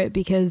got over it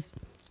because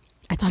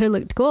I thought it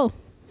looked cool,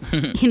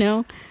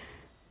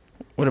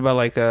 What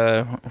about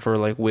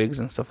for wigs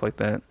and stuff like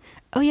that?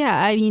 Oh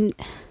yeah, I mean,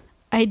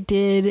 I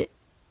did,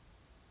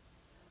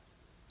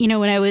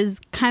 when I was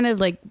kind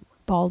of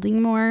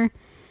balding more,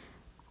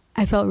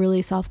 I felt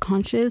really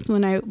self-conscious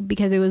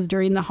because it was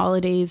during the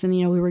holidays and,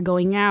 we were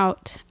going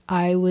out.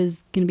 I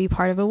was going to be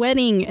part of a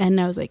wedding and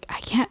I was like,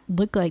 I can't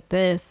look like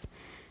this.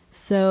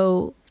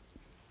 So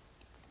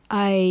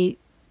I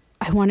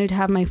wanted to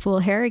have my full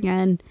hair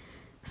again.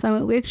 So I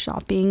went wig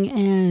shopping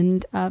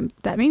and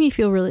that made me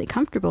feel really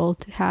comfortable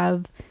to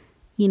have,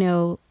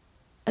 a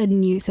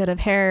new set of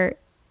hair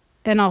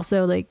and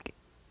also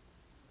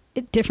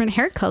different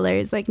hair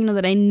colors,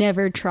 that I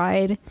never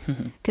tried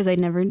because I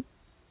never,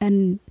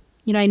 and,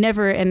 I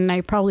never, and I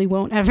probably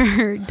won't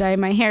ever dye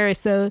my hair.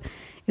 So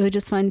it was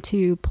just fun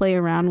to play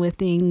around with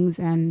things.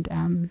 And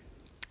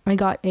I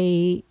got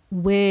a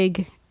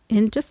wig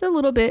in just a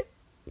little bit,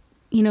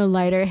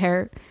 lighter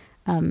hair,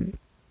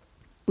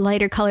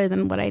 lighter color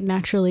than what I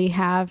naturally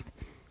have.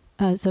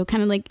 So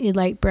kind of a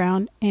light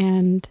brown,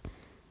 and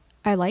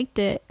I liked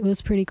it. It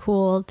was pretty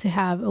cool to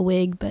have a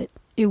wig, but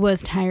it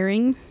was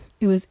tiring.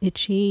 It was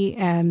itchy.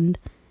 And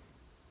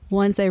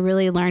once I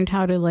really learned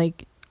how to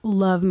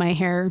love my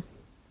hair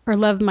or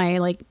love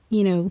my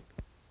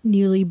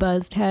newly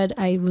buzzed head,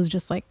 I was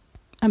just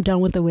I'm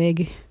done with the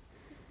wig.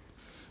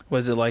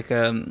 Was it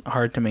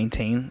hard to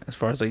maintain as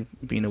far as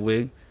being a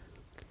wig?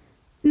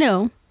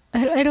 No,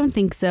 I don't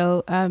think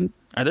so.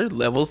 Are there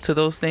levels to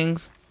those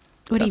things?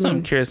 What do you mean? That's what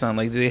I'm curious on.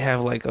 Do they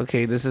have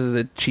okay, this is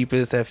the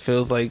cheapest that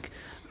feels like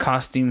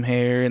costume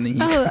hair, and then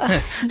you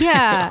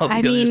yeah. all the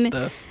I mean,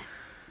 stuff.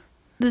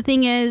 The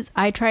thing is,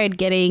 I tried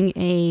getting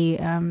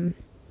a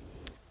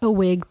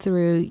wig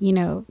through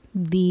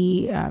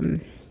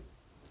the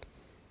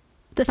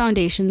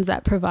foundations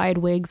that provide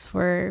wigs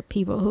for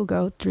people who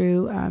go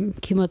through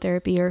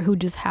chemotherapy or who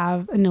just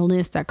have an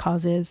illness that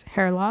causes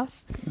hair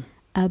loss.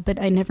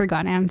 But I never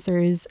got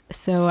answers,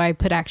 so I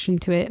put action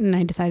to it, and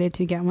I decided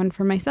to get one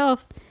for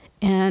myself.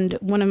 And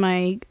one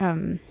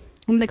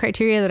of the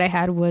criteria that I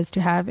had was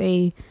to have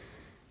a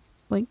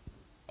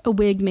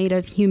wig made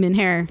of human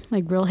hair,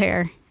 real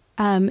hair.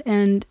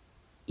 And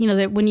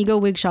that when you go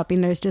wig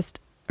shopping, there's just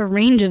a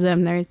range of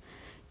them. There's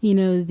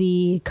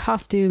the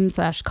costume /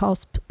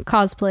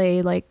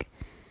 cosplay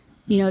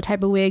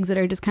type of wigs that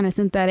are just kind of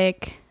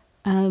synthetic,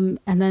 and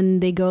then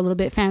they go a little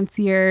bit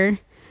fancier,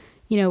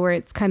 where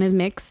it's kind of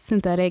mixed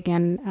synthetic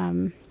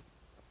and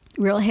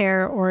real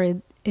hair,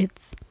 or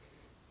it's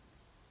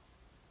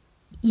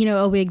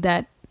a wig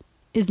that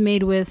is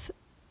made with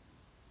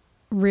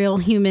real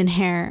human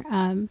hair.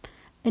 And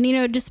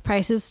just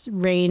prices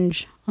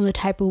range on the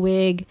type of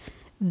wig,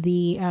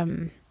 the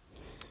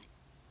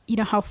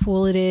how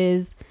full it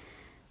is,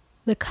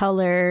 the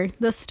color,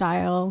 the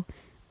style.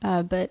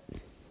 But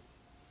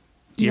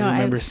do you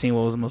remember seeing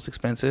what was the most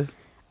expensive?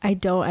 I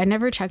don't. I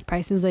never checked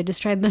prices. I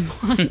just tried them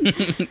on.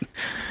 It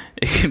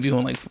could be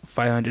on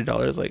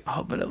 $500.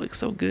 Oh, but it looks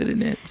so good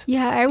in it.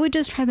 Yeah, I would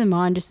just try them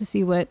on just to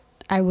see what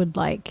I would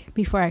like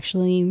before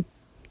actually,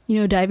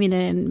 diving in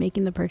and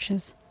making the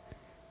purchase.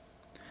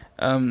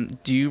 Do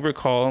you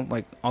recall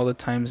all the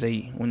times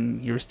when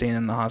you were staying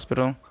in the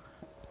hospital,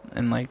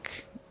 and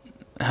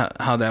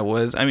how that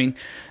was? I mean,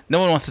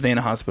 no one wants to stay in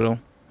a hospital.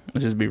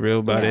 Let's just be real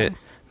about it.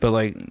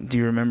 But do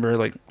you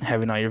remember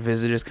having all your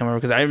visitors come over?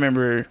 Because I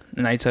remember,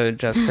 and I told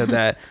Jessica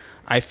that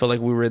I felt like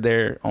we were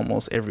there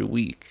almost every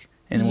week.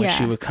 And when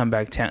she would come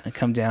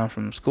down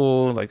from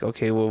school,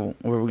 okay, well,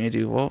 what are we gonna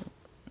do? Well,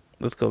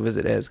 let's go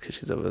visit Ez because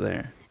she's over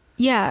there.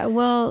 Yeah,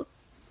 well,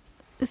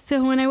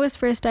 so when I was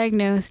first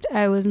diagnosed,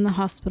 I was in the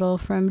hospital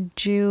from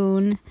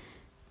June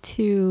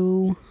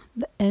to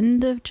the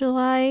end of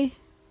July,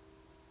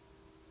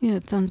 Yeah,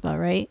 it sounds about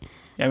right.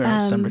 Yeah, I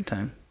remember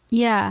summertime.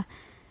 Yeah.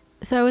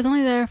 So I was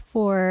only there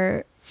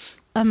for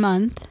a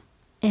month,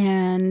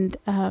 and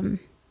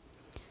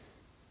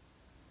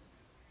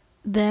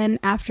then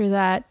after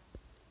that,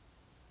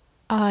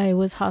 I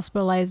was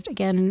hospitalized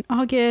again in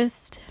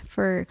August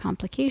for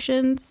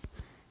complications.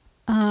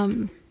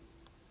 And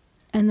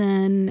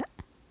then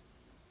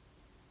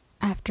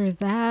after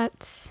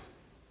that,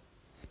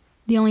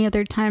 the only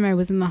other time I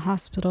was in the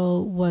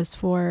hospital was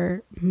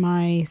for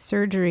my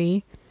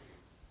surgery.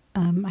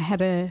 I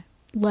had a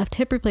left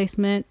hip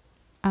replacement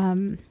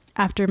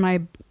after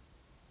my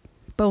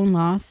bone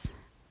loss.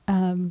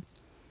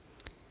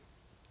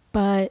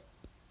 But,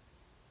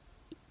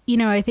 you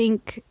know, I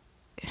think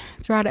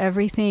throughout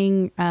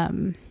everything,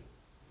 I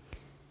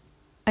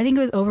think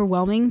it was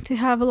overwhelming to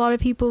have a lot of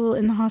people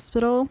in the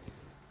hospital,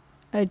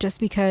 just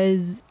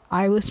because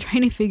I was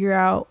trying to figure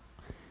out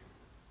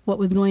what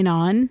was going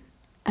on.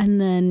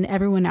 And then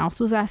everyone else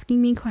was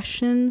asking me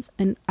questions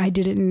and I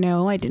didn't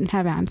know. I didn't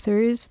have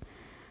answers.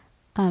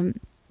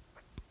 And,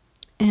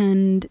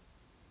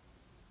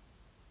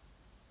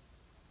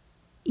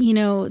 you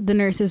know, the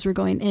nurses were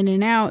going in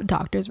and out,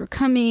 doctors were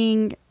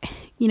coming,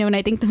 you know, and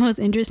I think the most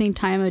interesting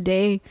time of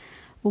day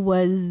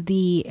was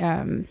the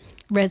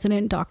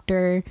resident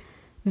doctor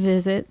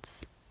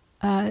visits.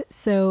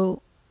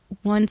 So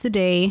once a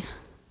day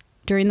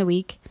during the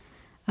week,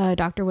 a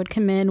doctor would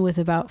come in with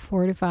about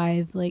 4 to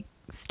 5 like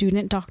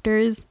student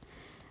doctors,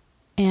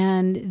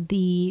 and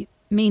the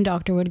main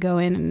doctor would go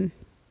in and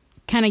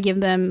kind of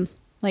give them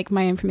like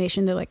my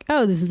information. They're like,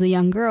 oh, this is a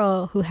young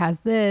girl who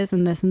has this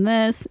and this and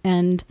this,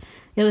 and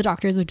the other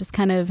doctors would just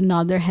kind of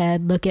nod their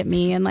head, look at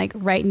me, and like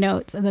write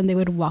notes, and then they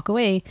would walk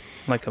away.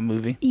 Like a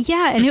movie.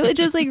 Yeah, and it was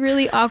just like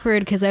really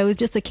awkward because I was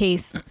just a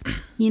case.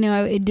 You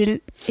know,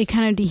 it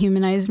kind of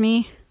dehumanized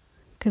me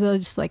because I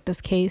was just like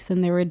this case,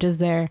 and they were just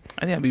there.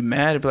 I think I'd be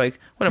mad. I'd be like,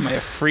 what am I, a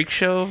freak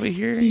show over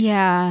here?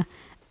 Yeah.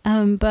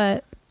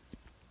 But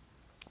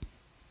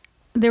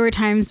there were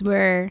times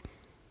where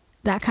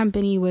that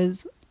company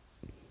was,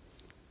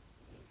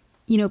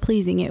 you know,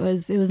 pleasing. It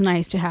was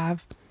nice to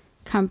have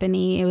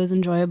company. It was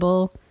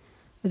enjoyable.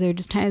 But there were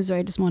just times where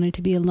I just wanted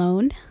to be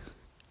alone.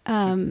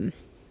 You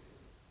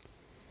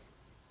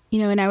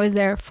know, and I was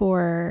there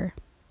for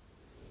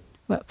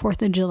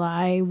 4th of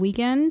July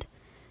weekend.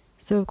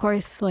 So of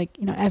course, like,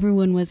 you know,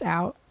 everyone was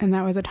out, and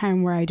that was a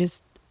time where I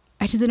just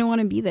didn't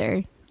want to be there.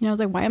 You know, I was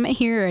like, why am I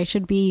here? I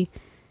should be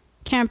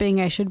camping.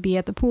 I should be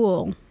at the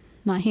pool,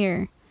 not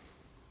here.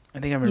 I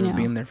think I remember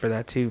being there for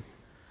that too.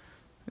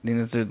 I think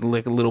there's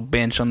like a little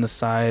bench on the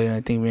side, and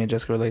I think me and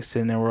Jessica were like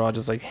sitting there. We're all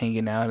just like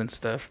hanging out and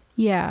stuff.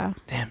 Yeah.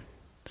 Damn.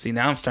 See,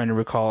 now I'm starting to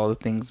recall all the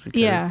things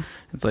because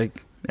it's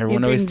like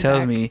everyone always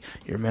tells me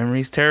your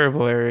memory's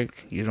terrible,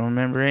 Eric. You don't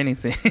remember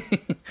anything.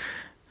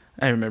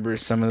 I remember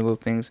some of the little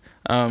things.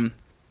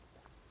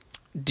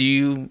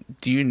 Do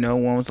you know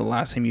when was the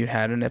last time you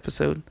had an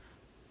episode?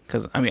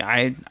 Because I mean,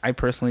 I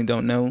personally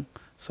don't know,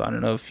 so I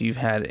don't know if you've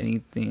had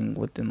anything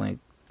within like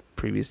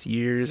previous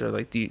years, or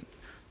like do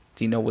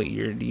you know what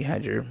year you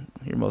had your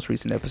most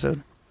recent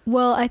episode?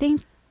 Well, I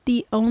think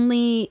the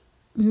only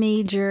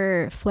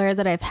major flare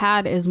that I've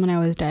had is when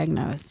I was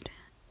diagnosed.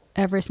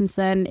 Ever since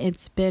then,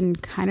 it's been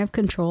kind of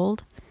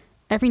controlled.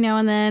 Every now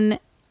and then,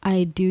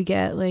 I do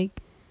get like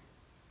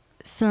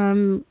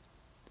some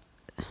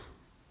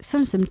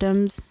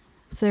symptoms.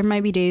 So there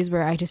might be days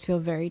where I just feel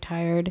very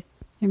tired.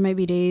 There might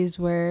be days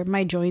where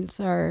my joints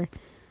are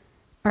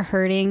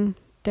hurting.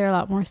 They're a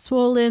lot more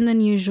swollen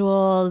than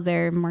usual.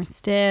 They're more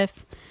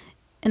stiff.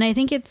 And I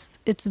think it's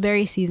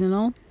very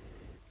seasonal.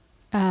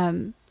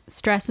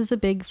 Stress is a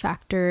big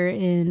factor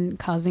in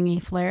causing a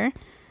flare.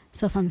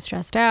 So if I'm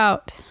stressed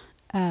out,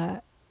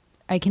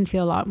 I can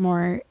feel a lot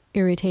more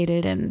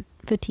irritated and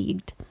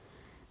fatigued.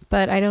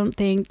 But I don't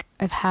think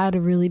I've had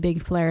a really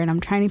big flare, and I'm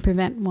trying to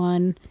prevent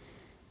one,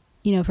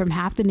 you know, from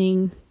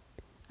happening.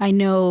 I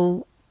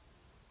know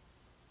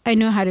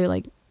how to,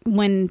 like,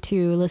 when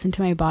to listen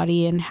to my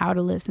body and how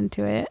to listen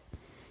to it,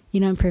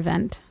 you know, and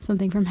prevent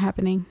something from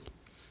happening.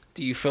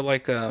 Do you feel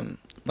like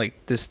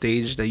this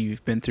stage that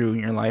you've been through in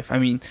your life? I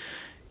mean,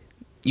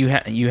 you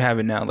have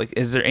it now. Like,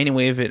 is there any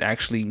way of it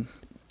actually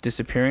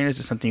disappearing, or is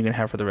it something you're gonna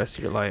have for the rest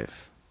of your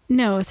life?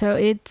 No, so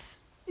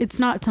it's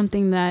not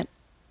something that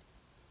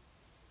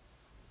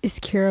is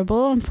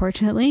curable,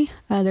 unfortunately.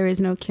 There is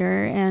no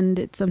cure, and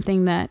it's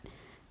something that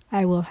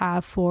I will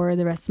have for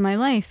the rest of my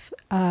life.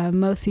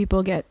 Most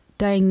people get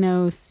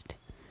diagnosed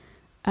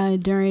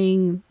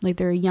during like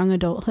their young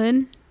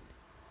adulthood,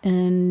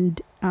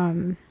 and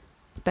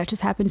that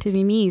just happened to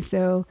be me.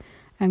 So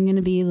I'm going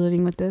to be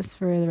living with this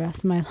for the rest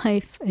of my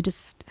life. It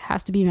just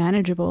has to be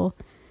manageable,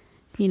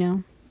 you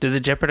know. Does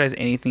it jeopardize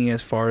anything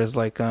as far as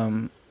like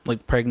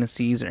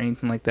pregnancies or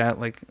anything like that?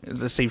 Like,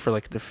 let's say for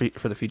like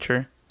for the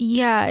future?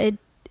 Yeah,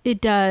 it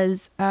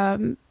does.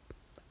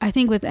 I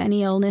think with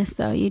any illness,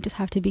 though, you just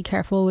have to be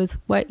careful with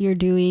what you're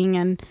doing.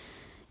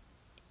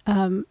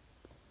 And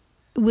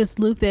with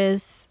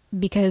lupus,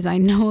 because I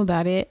know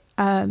about it,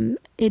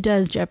 it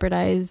does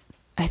jeopardize,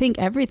 I think,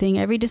 everything,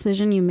 every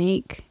decision you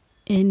make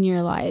in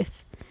your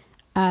life.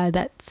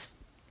 that's,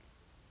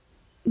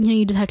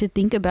 you just have to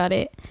think about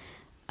it,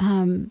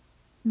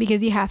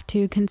 because you have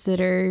to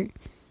consider,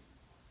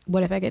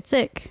 what if I get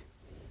sick,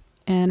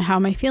 and how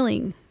am I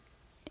feeling,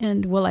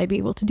 and will I be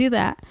able to do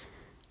that?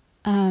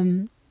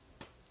 In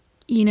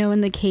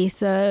the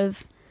case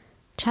of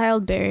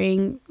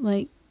childbearing,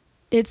 like,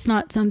 it's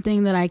not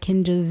something that I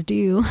can just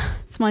do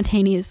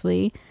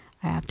spontaneously.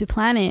 I have to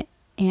plan it,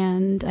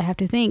 and I have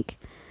to think,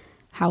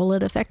 how will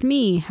it affect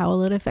me? How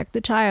will it affect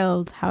the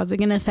child? How is it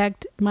going to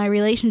affect my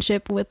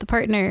relationship with the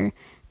partner?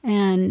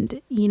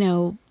 And,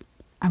 I'm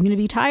going to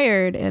be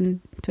tired.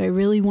 And do I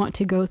really want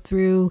to go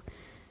through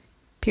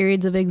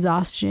periods of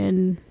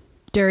exhaustion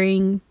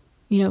during,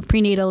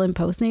 prenatal and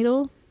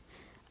postnatal?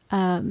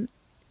 And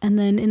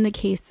then in the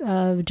case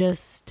of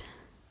just,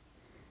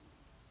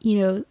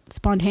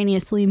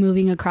 spontaneously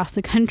moving across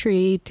the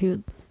country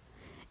to,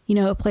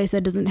 a place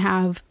that doesn't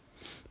have,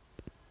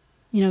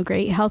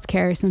 great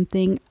healthcare or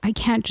something, I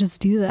can't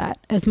just do that.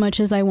 As much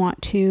as I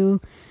want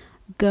to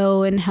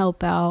go and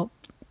help out,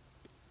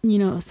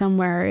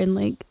 somewhere in,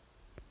 like,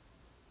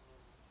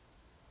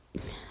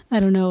 I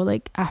don't know,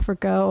 like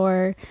Africa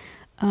or,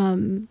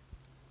 Latin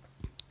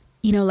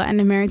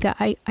America,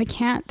 I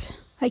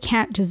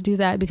can't just do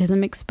that, because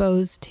I'm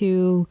exposed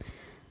to,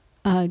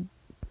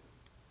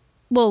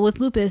 with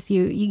lupus,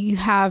 you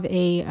have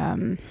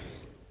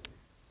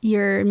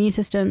your immune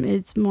system,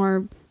 it's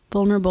more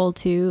vulnerable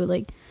to,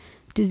 like,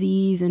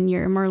 disease, and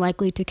you're more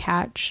likely to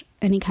catch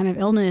any kind of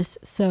illness.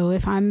 So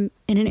if I'm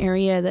in an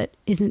area that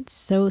isn't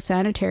so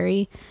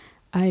sanitary,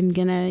 I'm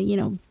gonna,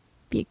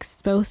 be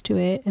exposed to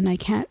it, and I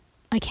can't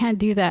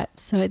do that.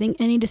 So I think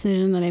any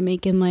decision that I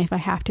make in life, I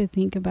have to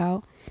think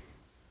about,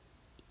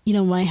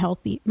 my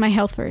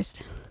health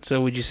first.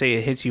 So would you say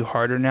it hits you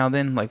harder now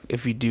then? Like,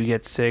 if you do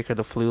get sick or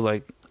the flu,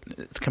 like,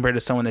 it's compared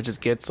to someone that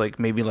just gets, like,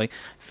 maybe like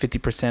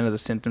 50% of the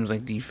symptoms,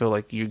 like, do you feel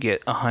like you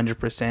get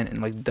 100%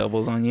 and, like,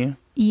 doubles on you?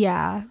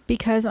 Yeah,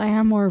 because I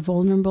am more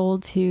vulnerable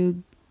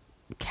to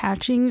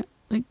catching,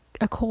 like,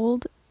 a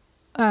cold.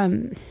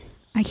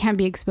 I can't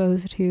be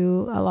exposed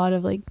to a lot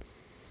of, like,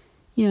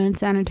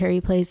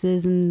 unsanitary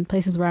places and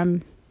places where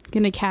I'm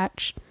going to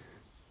catch,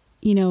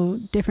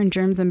 different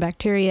germs and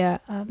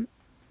bacteria.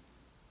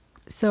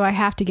 So I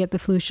have to get the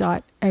flu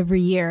shot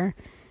every year.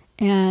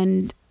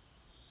 And,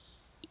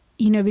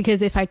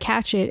 because if I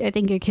catch it, I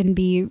think it can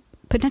be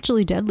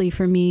potentially deadly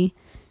for me.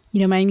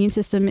 My immune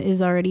system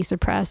is already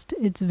suppressed.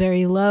 It's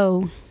very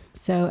low.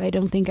 So I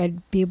don't think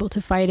I'd be able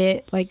to fight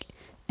it like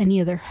any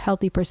other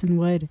healthy person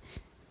would.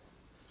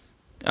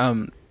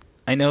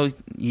 I know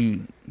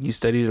you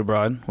studied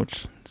abroad,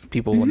 which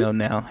people will know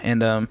now.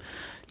 And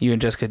you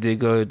and Jessica did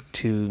go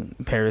to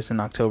Paris in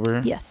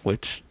October. Yes.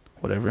 Which,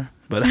 whatever.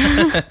 But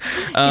you're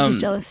just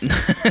jealous.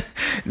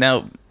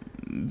 Now,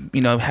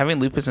 having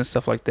lupus and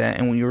stuff like that,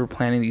 and when you were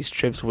planning these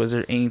trips, was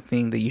there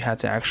anything that you had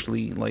to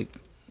actually like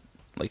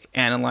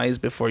analyze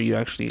before you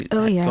actually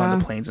go on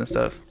the planes and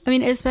stuff? I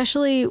mean,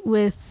 especially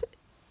with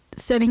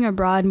studying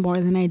abroad more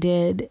than I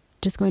did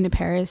just going to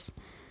Paris,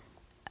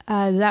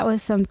 that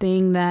was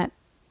something that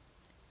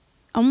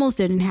almost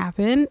didn't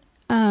happen.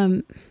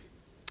 I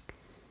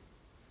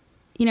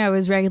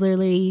was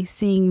regularly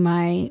seeing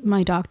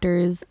my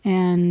doctors,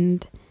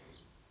 and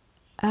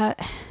I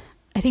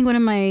think one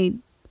of my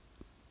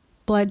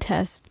blood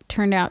tests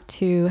turned out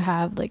to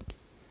have, like,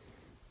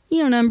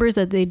 numbers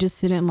that they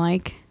just didn't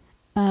like.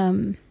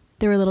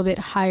 They were a little bit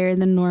higher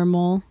than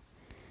normal.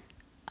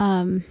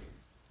 And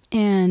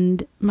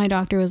my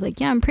doctor was like,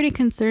 yeah, I'm pretty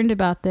concerned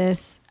about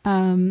this.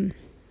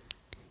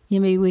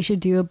 Maybe we should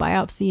do a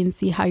biopsy and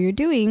see how you're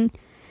doing,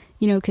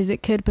 because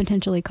it could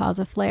potentially cause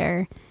a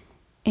flare.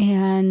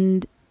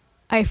 And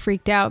I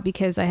freaked out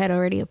because I had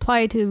already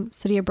applied to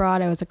study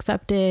abroad. I was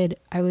accepted.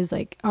 I was,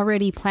 like,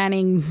 already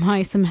planning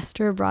my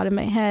semester abroad in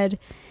my head.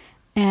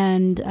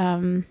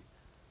 And,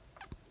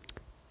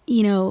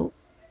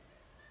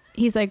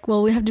 he's like,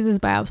 well, we have to do this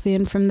biopsy,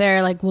 and from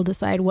there, like, we'll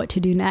decide what to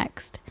do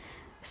next.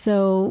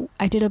 So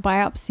I did a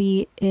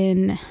biopsy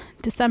in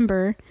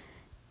December,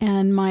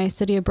 and my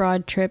study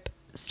abroad trip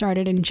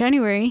started in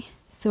January.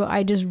 So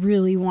I just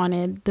really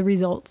wanted the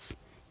results,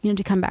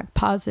 to come back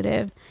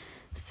positive.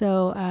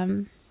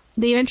 So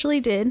they eventually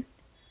did,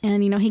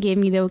 and, he gave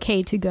me the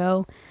okay to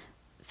go.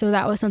 So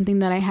that was something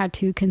that I had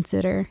to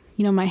consider,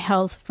 my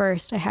health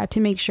first. I had to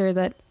make sure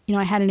that,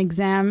 I had an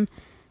exam,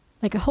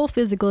 like a whole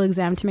physical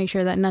exam, to make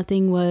sure that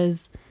nothing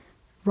was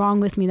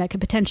wrong with me that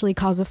could potentially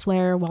cause a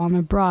flare while I'm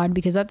abroad,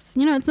 because that's,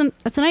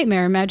 that's a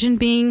nightmare. Imagine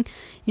being,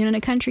 in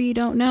a country you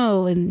don't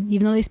know, and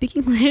even though they speak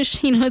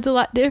English, it's a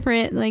lot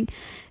different, like,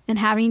 and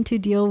having to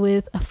deal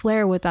with a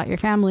flare without your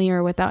family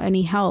or without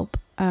any help.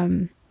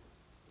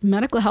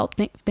 Medical help,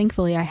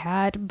 thankfully I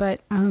had,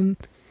 but,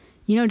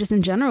 just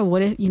in general,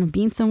 what if,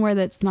 being somewhere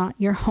that's not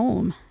your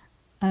home.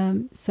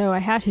 So I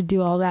had to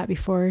do all that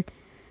before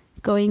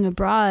going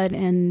abroad,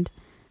 and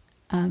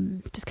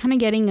just kind of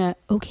getting a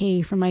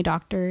okay from my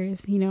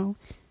doctors, and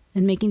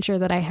making sure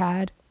that I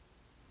had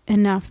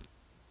enough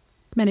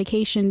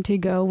medication to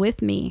go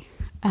with me.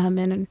 And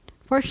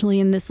unfortunately,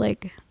 in this,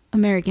 like,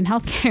 American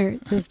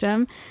healthcare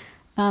system,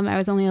 I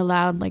was only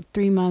allowed like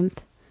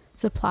 3-month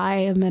supply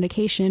of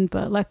medication,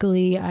 but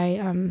luckily I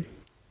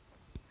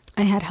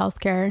had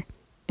healthcare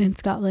in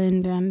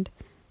Scotland, and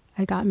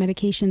I got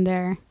medication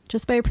there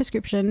just by a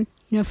prescription,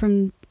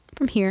 from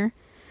here.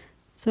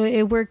 So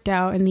it worked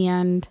out in the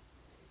end,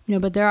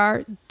 but there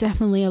are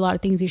definitely a lot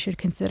of things you should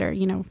consider.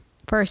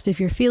 First, if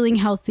you're feeling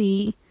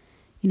healthy,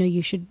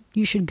 you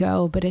should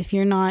go. But if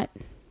you're not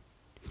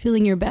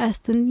feeling your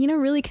best, then,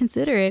 really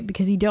consider it,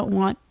 because you don't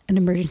want an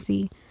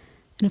emergency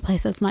in a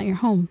place that's not your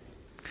home.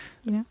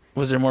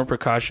 Was there more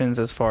precautions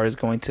as far as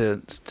going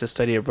to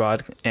study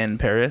abroad in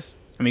Paris?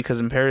 I mean, because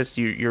in Paris,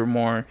 you're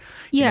more,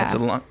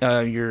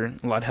 yeah, you're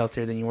a lot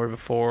healthier than you were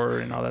before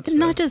and all that stuff.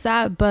 Not just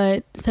that,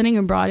 but studying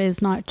abroad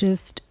is not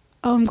just,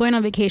 I'm going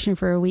on vacation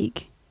for a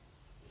week.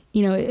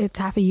 It's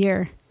half a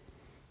year.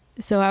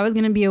 So I was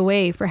going to be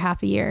away for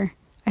half a year.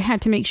 I had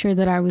to make sure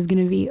that I was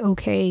going to be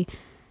okay,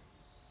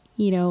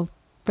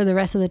 for the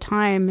rest of the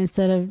time,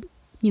 instead of,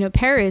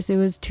 Paris, it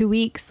was 2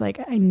 weeks. Like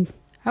I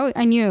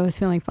knew I was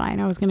feeling fine.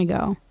 I was going to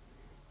go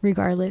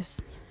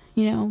regardless,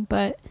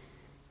 but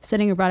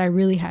studying abroad, I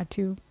really had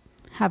to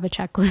have a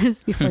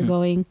checklist before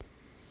going.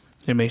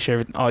 To make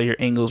sure all your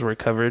angles were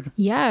covered.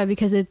 Yeah,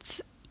 because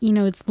it's,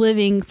 it's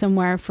living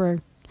somewhere for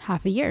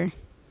half a year.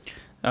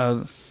 I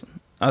was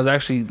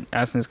actually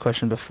asking this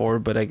question before,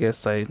 but I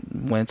guess I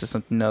went to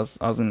something else.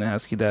 I was going to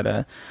ask you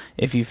that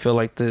if you feel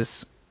like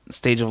this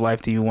stage of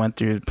life that you went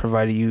through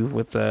provided you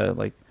with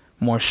like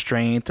more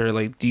strength, or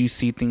like, do you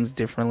see things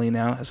differently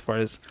now as far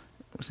as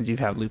since you've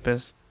had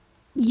lupus?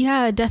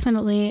 Yeah,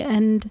 definitely.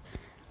 And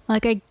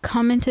like I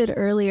commented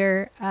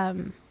earlier,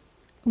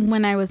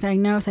 when I was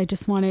diagnosed, I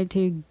just wanted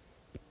to,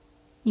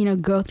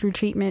 go through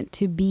treatment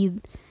to be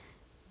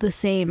the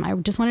same. I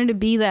just wanted to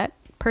be that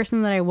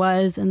person that I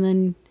was. And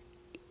then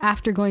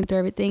after going through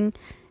everything,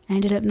 I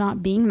ended up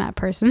not being that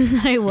person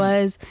that I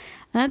was.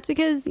 And that's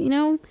because,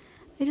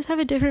 I just have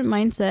a different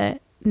mindset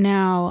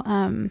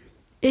now.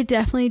 It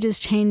definitely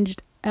just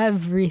changed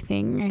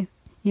everything,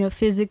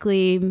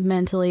 physically,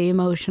 mentally,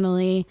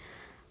 emotionally.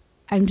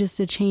 I'm just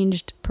a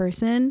changed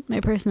person.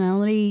 My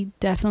personality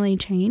definitely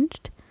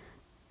changed.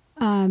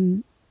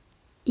 And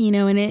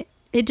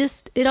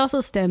it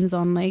also stems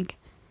on like,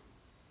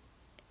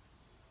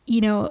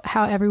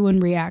 how everyone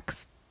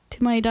reacts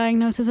to my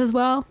diagnosis as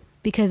well,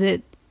 because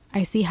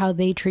I see how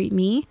they treat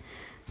me.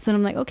 So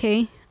I'm like,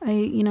 okay,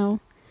 I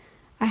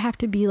have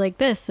to be like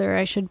this, or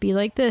I should be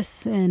like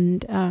this.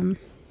 And,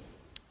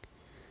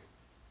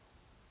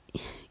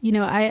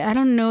 I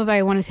don't know if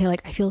I want to say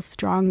like I feel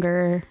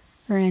stronger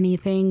or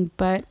anything,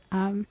 but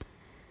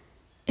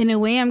in a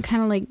way I'm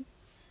kind of like,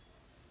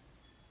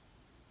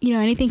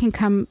 anything can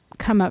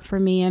come up for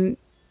me, and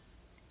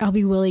I'll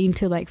be willing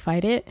to like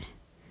fight it,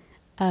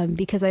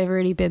 because I've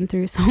already been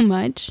through so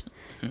much,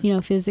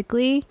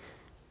 physically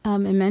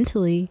and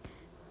mentally.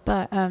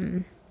 But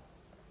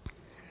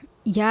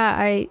yeah,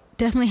 I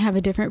definitely have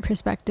a different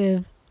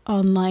perspective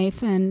on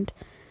life, and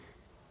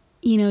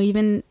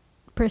even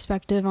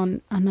perspective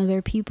on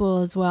other people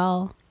as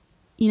well.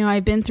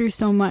 I've been through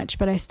so much,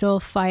 but I still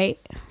fight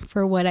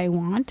for what I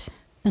want.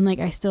 And like,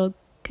 I still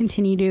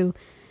continue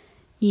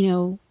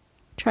to,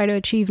 try to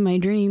achieve my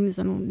dreams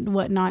and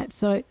whatnot.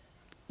 So,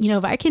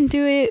 if I can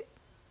do it,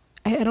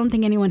 I don't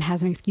think anyone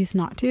has an excuse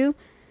not to,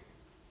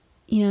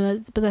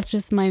 but that's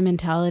just my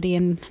mentality.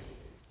 And,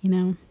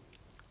 I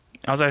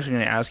was actually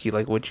going to ask you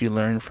like what you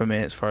learned from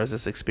it as far as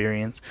this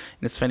experience.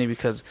 And it's funny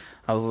because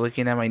I was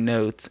looking at my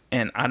notes,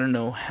 and I don't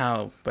know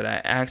how, but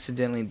I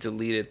accidentally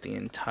deleted the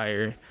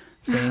entire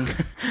thing.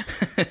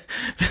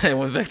 But I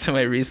went back to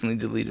my recently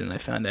deleted, and I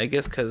found it, I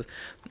guess because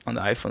on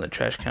the iPhone the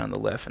trash can on the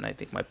left, and I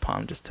think my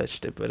palm just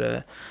touched it.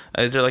 But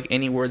is there like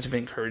any words of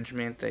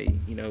encouragement that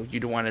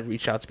you'd want to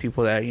reach out to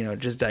people that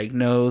just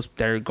diagnosed,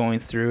 that are going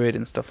through it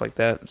and stuff like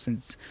that,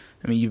 since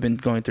you've been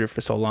going through it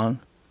for so long?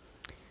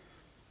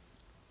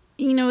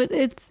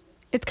 It's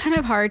kind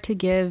of hard to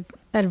give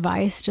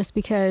advice just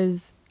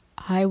because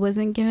I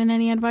wasn't given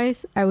any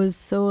advice. I was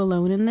so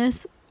alone in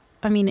this.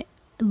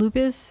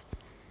 Lupus,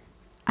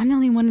 I'm the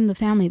only one in the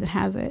family that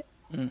has it.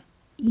 And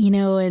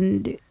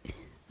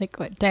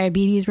like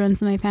diabetes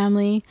runs in my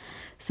family.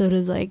 So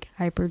does like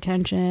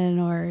hypertension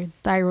or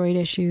thyroid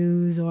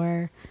issues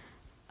or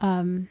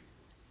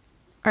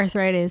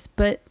arthritis,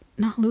 but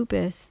not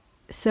lupus.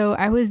 So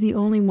I was the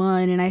only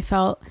one, and I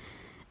felt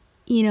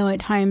at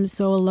times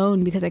so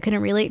alone because I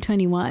couldn't relate to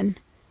anyone.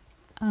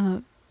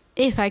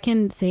 If I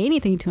can say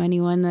anything to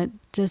anyone that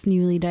just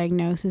newly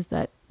diagnosed, is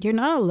that you're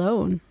not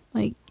alone.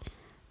 Like,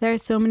 there are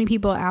so many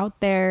people out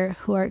there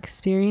who are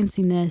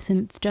experiencing this,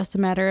 and it's just a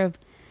matter of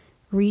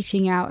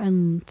reaching out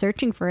and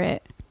searching for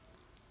it.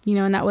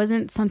 And that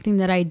wasn't something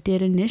that I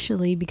did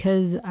initially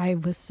because I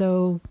was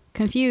so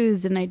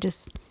confused, and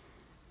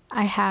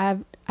I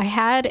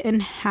had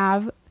and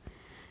have,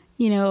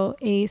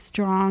 a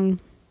strong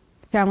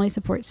family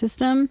support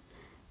system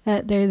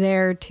that they're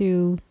there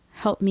to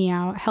help me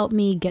out, help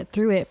me get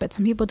through it. But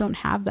some people don't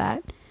have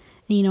that,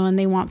 and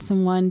they want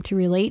someone to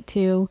relate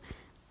to.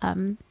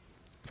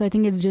 So I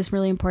think it's just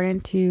really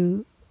important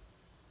to,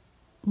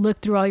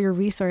 look through all your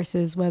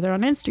resources, whether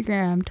on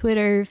Instagram,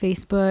 Twitter,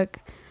 Facebook,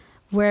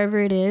 wherever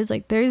it is,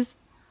 like there's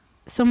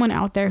someone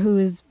out there who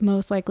is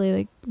most likely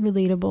like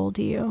relatable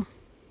to you.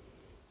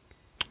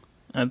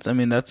 That's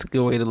a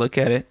good way to look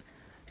at it.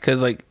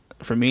 Because like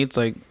for me, it's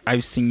like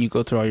I've seen you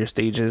go through all your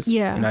stages.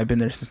 Yeah. I've been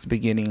there since the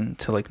beginning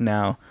to like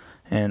now.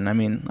 And I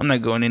mean, I'm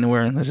not going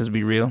anywhere. Let's just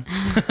be real.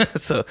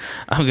 So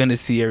I'm going to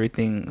see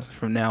everything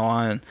from now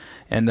on.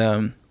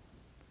 And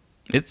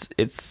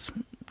it's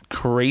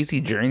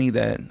crazy journey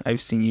that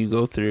I've seen you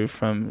go through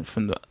from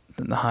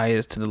the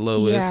highest to the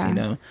lowest,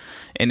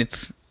 And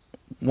it's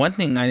one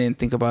thing I didn't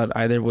think about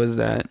either was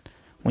that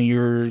when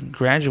you're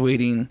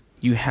graduating,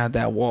 you had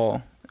that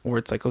wall where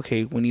it's like,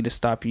 okay, we need to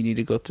stop. You need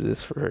to go through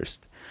this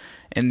first.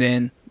 And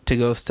then to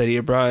go study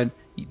abroad,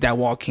 that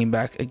wall came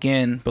back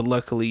again, but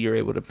luckily you're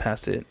able to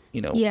pass it,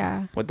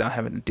 without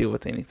having to deal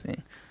with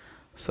anything.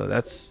 So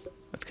that's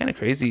kind of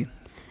crazy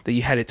that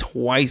you had it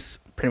twice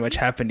pretty much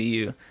happen to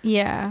you.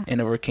 Yeah.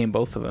 And overcame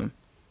both of them.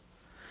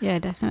 Yeah,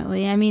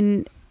 definitely. I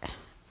mean,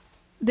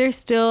 there's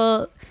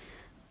still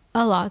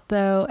a lot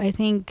though. I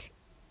think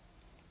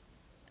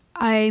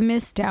I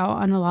missed out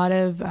on a lot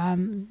of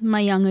my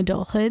young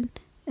adulthood,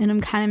 and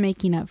I'm kind of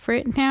making up for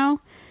it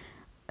now.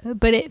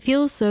 But it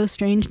feels so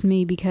strange to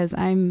me because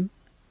I'm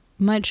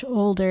much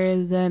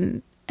older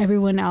than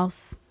everyone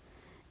else,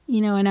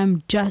 and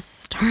I'm just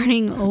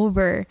starting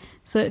over.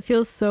 So it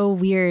feels so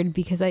weird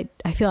because I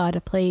feel out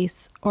of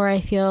place, or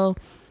I feel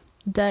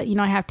that,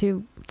 I have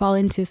to fall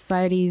into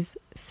society's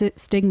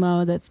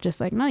stigma that's just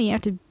like, no, you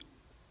have to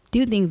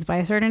do things by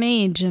a certain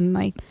age, and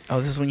like, oh,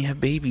 this is when you have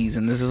babies,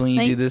 and this is when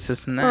you do this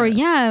and that. Or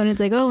and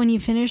it's like, oh, when you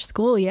finish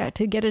school, you have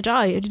to get a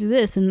job, you have to do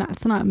this, and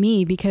that's not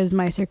me because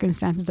my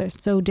circumstances are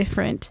so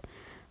different.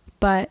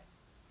 But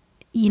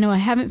I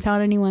haven't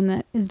found anyone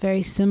that is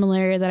very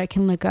similar that I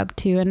can look up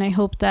to, and I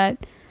hope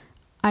that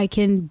I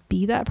can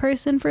be that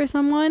person for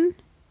someone,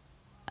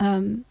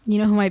 who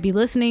might be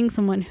listening,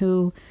 someone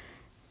who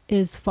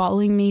is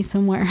following me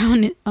somewhere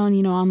on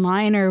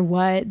online or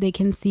what. They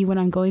can see what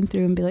I'm going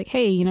through and be like,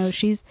 hey,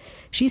 she's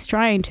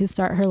trying to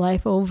start her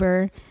life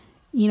over,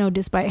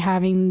 despite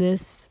having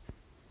this,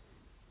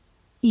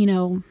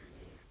 what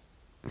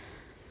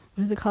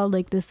is it called?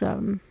 Like this,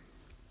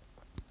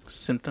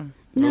 symptom?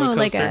 No,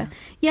 like kind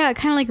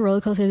of like a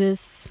roller coaster,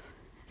 this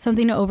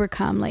something to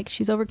overcome. Like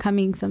she's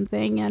overcoming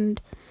something,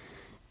 and,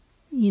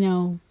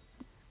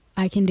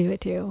 I can do it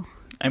too.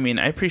 I mean,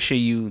 I appreciate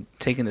you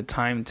taking the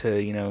time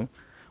to,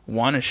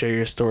 want to share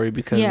your story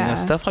because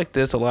stuff like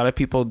this a lot of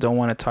people don't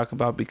want to talk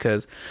about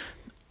because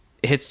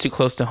it hits too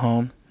close to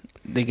home.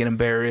 They get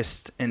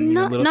embarrassed and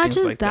little not things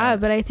just like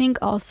that. But I think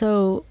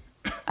also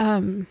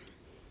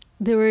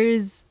there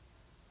was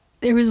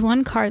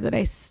one card that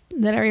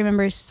I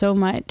remember so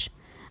much,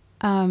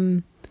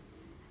 that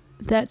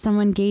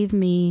someone gave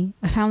me,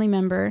 a family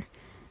member.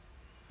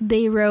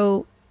 They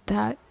wrote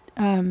that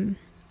all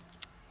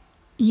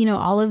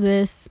of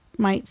this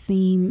might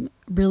seem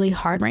really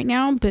hard right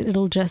now, but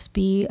it'll just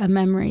be a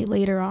memory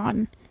later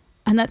on.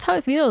 And that's how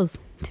it feels,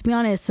 to be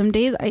honest. Some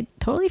days I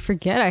totally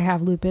forget I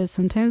have lupus.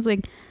 Sometimes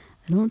like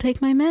I don't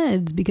take my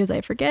meds because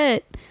I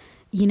forget,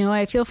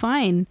 I feel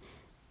fine.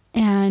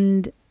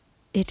 And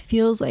it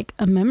feels like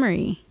a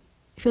memory.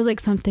 It feels like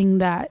something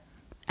that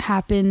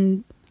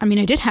happened. I mean,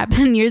 it did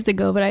happen years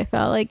ago, but I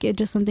felt like it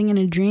just something in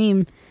a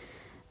dream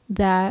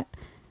that,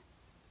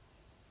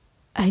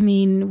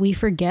 we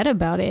forget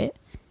about it.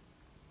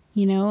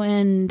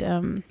 And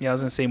I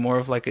was gonna say more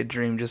of like a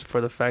dream, just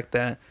for the fact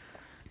that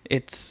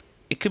it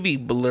could be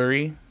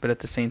blurry, but at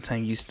the same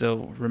time you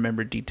still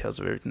remember details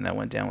of everything that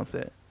went down with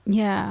it.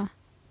 Yeah.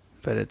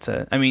 But it's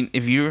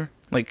if you're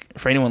like,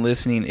 for anyone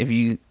listening, if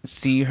you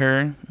see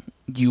her,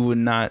 you would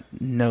not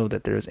know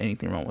that there was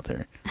anything wrong with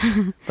her,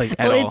 like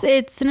at all.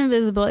 It's an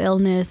invisible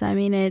illness.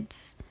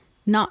 It's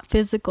not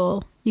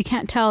physical. You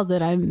can't tell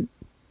that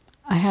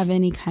I have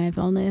any kind of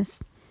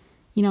illness.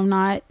 I'm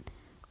not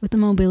with a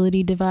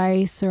mobility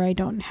device, or I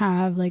don't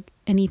have like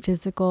any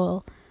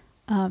physical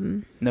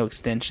no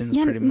extensions,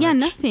 pretty much. Yeah,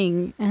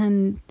 nothing.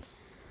 And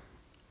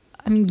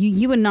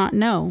you would not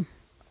know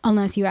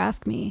unless you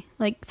ask me.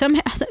 Like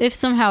if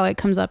somehow it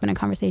comes up in a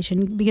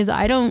conversation, because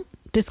I don't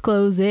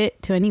disclose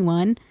it to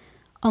anyone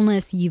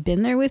unless you've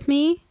been there with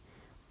me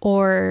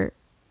or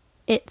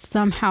it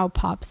somehow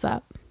pops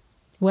up.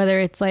 Whether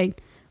it's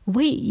like,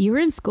 wait, you were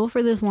in school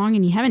for this long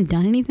and you haven't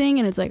done anything,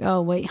 and it's like,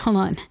 oh wait, hold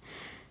on.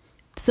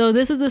 So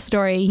this is a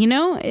story,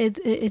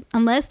 it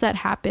unless that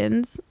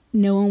happens,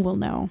 no one will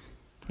know.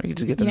 Or you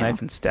just get the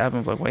knife and stab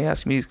him. Like, why are you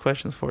asking me these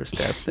questions for?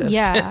 Stab.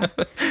 Yeah.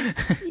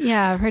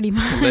 Yeah, pretty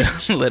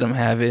much. Let them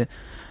have it.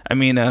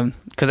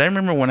 Because I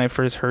remember when I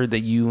first heard that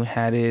you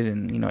had it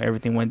and,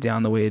 everything went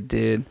down the way it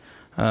did.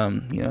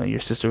 Your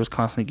sister was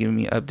constantly giving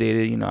me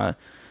updated.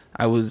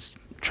 I was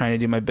trying to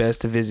do my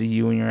best to visit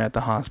you when you were at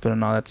the hospital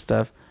and all that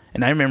stuff.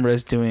 And I remember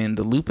us doing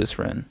the lupus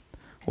run,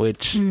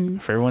 which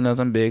for everyone knows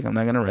I'm big. I'm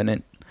not going to run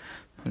it.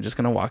 I'm just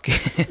going to walk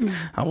it.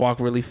 I walk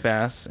really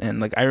fast. And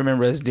like, I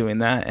remember us doing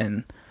that.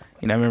 And,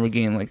 I remember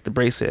getting like the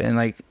bracelet, and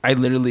like, I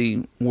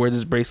literally wore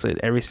this bracelet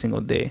every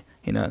single day.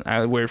 You know,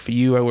 I wear it for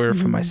you. I wear it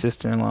for my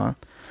sister-in-law,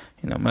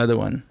 you know, my other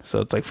one.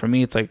 So it's like, for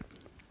me, it's like,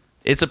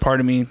 it's a part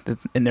of me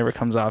that it never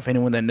comes off.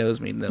 Anyone that knows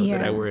me knows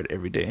that I wear it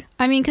every day.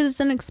 I mean, because it's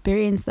an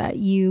experience that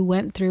you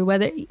went through,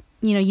 whether,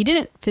 you know, you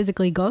didn't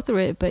physically go through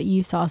it, but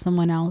you saw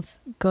someone else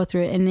go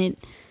through it, and it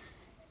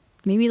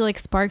maybe like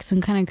sparks some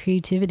kind of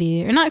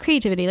creativity, or not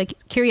creativity,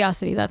 like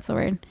curiosity. That's the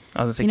word.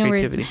 I was gonna say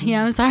creativity.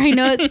 Yeah, I'm sorry.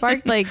 No, it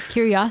sparked like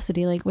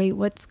curiosity. Like, wait,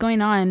 what's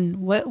going on?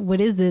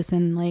 What is this?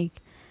 And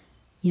like,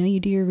 you know,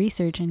 you do your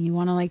research and you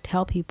want to like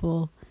tell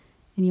people,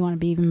 and you want to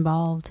be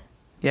involved.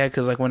 Yeah,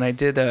 because like when I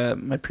did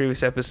my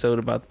previous episode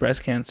about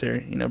breast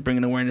cancer, you know,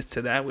 bringing awareness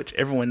to that, which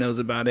everyone knows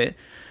about it,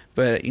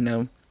 but you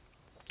know,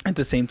 at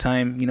the same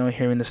time, you know,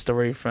 hearing the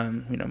story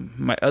from, you know,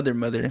 my other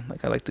mother,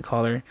 like I like to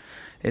call her,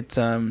 it's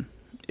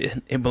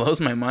it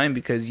blows my mind,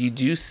 because you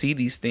do see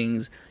these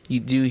things, you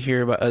do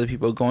hear about other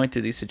people going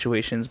through these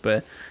situations,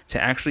 but to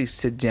actually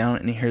sit down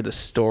and hear the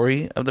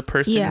story of the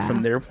person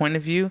from their point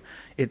of view,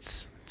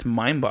 it's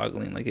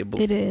mind-boggling. Like it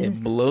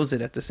blows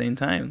it at the same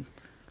time.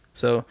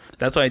 So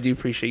that's why I do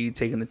appreciate you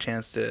taking the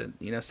chance to,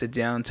 you know, sit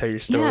down, tell your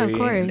story,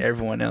 and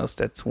everyone else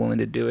that's willing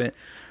to do it.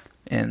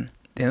 And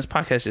then this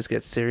podcast just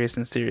gets serious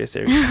and serious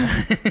every time.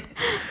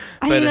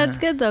 I think that's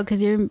good though,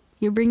 because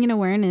you're bringing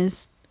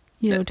awareness,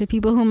 you know, to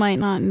people who might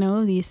not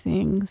know these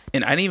things.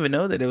 And I didn't even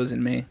know that it was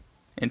in May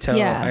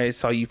until I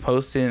saw you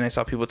post it, and I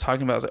saw people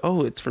talking about it. I was like,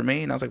 oh, it's for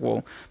May. And I was like,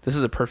 well, this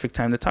is a perfect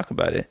time to talk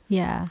about it.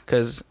 Yeah.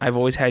 Because I've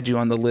always had you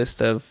on the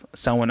list of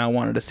someone I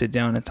wanted to sit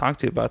down and talk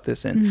to about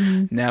this.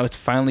 And now it's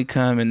finally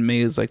come, and May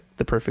is like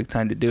the perfect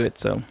time to do it.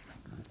 So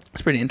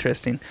it's pretty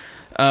interesting.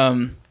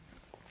 Now,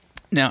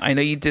 I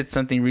know you did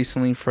something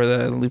recently for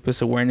the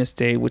Lupus Awareness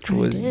Day, which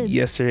was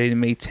yesterday,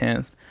 May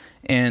 10th.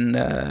 And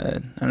I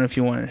don't know if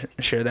you want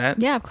to share that.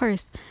 Yeah, of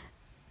course.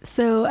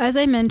 So as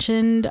I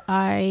mentioned,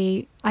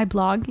 I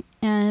blog,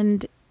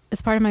 and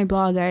as part of my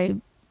blog, I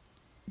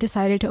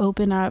decided to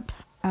open up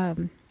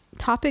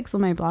topics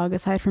on my blog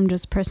aside from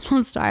just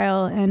personal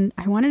style. And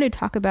I wanted to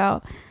talk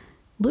about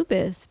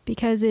lupus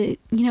because it,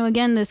 you know,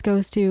 again, this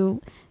goes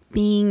to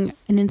being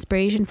an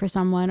inspiration for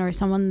someone, or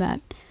someone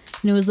that,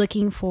 you know, is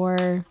looking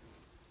for,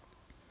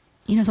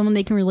 you know, someone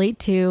they can relate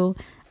to.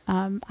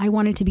 I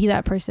wanted to be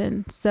that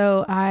person.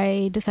 So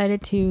I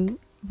decided to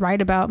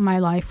write about my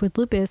life with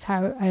lupus,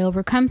 how I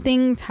overcome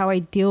things, how I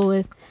deal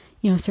with,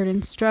 you know,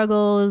 certain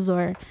struggles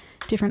or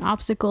different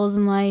obstacles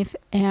in life.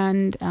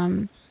 And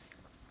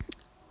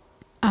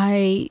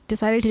I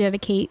decided to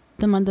dedicate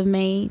the month of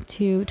May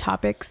to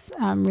topics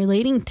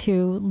relating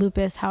to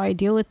lupus, how I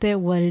deal with it,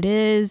 what it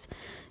is,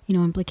 you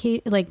know,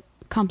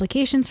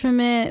 complications from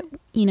it,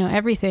 you know,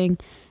 everything.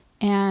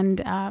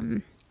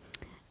 And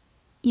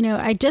you know,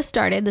 I just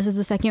started. This is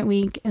the second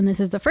week, and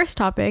this is the first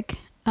topic.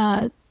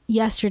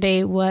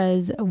 Yesterday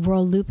was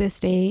World Lupus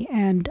Day,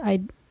 and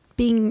I,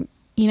 being,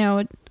 you know,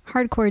 a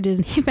hardcore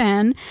Disney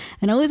fan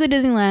and always at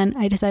Disneyland,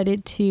 I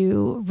decided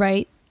to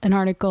write an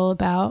article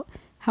about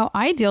how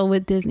I deal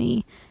with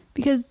Disney,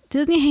 because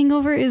Disney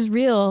hangover is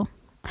real.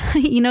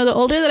 You know, the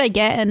older that I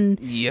get, and,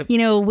 you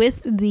know, with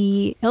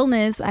the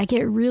illness, I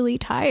get really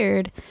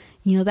tired,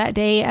 you know, that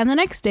day and the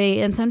next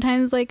day, and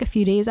sometimes like a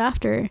few days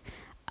after.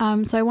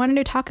 So I wanted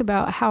to talk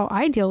about how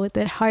I deal with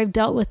it, how I've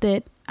dealt with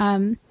it,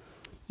 you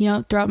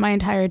know, throughout my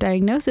entire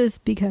diagnosis,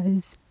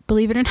 because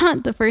believe it or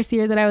not, the first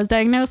year that I was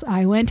diagnosed,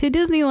 I went to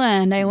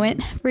Disneyland. I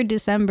went for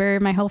December.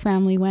 My whole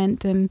family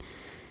went, and,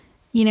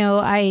 you know,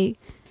 I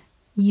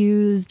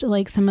used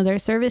like some of their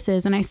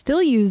services, and I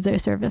still use their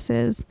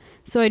services.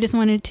 So I just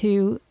wanted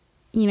to,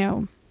 you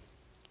know,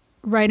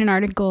 write an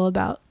article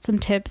about some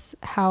tips,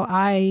 how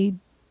I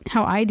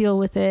deal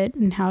with it,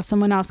 and how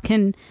someone else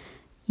can,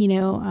 you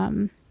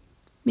know,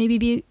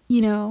 maybe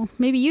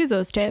use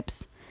those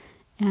tips,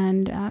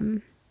 and,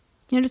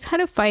 you know, just how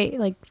to fight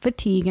like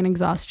fatigue and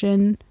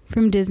exhaustion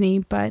from Disney.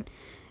 But,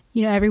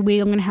 you know, every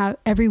week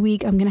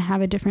I'm going to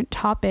have a different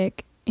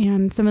topic,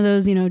 and some of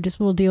those, you know, just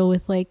will deal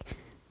with like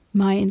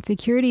my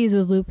insecurities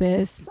with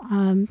lupus,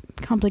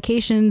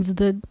 complications,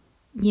 the,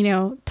 you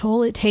know,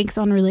 toll it takes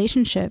on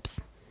relationships,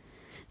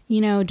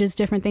 you know, just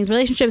different things.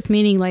 Relationships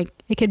meaning like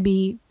it could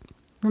be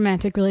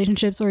romantic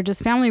relationships or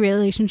just family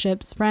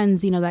relationships,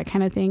 friends, you know, that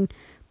kind of thing.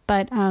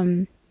 But,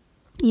 you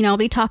know, I'll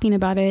be talking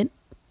about it,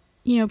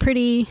 you know,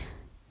 pretty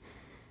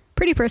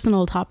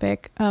personal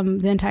topic,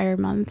 the entire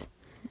month.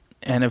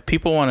 And if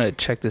people want to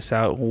check this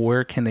out,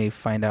 where can they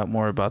find out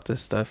more about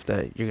this stuff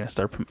that you're going to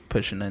start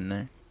pushing in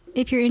there?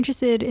 If you're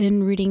interested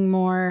in reading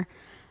more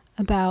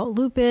about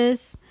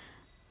lupus,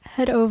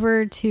 head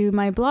over to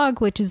my blog,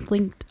 which is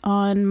linked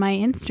on my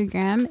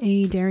Instagram,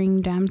 A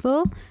Daring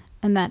Damsel,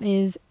 and that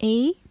is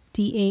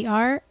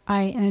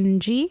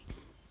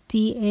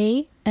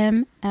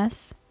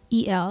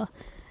ADaringDamsel.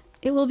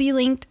 It will be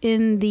linked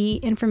in the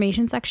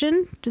information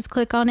section. Just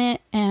click on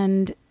it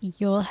and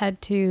you'll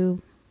head to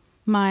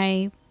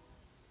my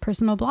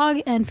personal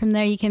blog, and from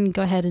there you can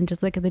go ahead and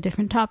just look at the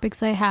different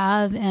topics I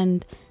have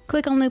and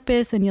click on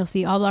lupus, and you'll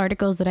see all the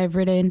articles that I've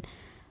written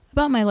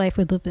about my life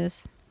with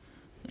lupus.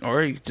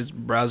 Or you just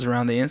browse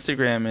around the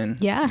Instagram and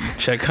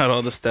check out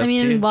all the stuff. I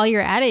mean, while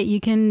you're at it, you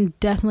can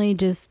definitely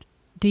just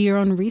do your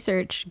own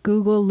research.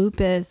 Google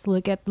lupus,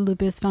 look at the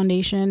Lupus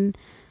Foundation,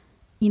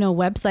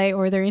 website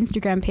or their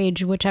Instagram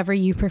page, whichever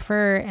you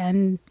prefer,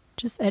 and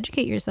just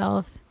educate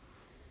yourself.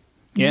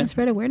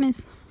 Spread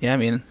awareness. Yeah, I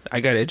mean,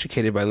 I got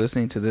educated by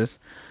listening to this.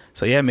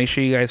 So yeah, make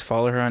sure you guys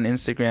follow her on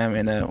Instagram.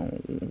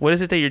 And what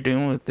is it that you're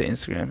doing with the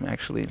Instagram?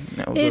 Actually,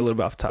 we'll go a little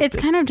bit off topic. It's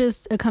kind of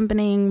just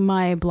accompanying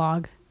my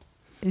blog.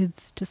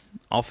 It's just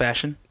all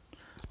fashion.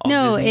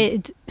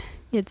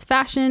 It's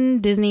fashion,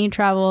 Disney,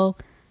 travel,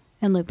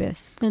 and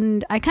lupus.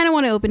 And I kind of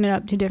want to open it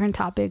up to different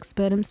topics,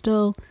 but I'm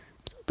still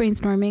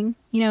brainstorming.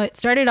 It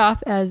started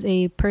off as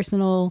a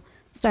personal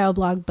style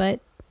blog,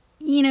 but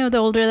the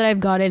older that I've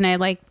gotten, I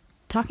like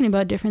talking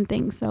about different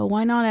things. So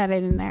why not add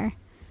it in there?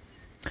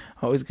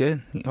 Always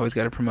good. You always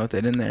got to promote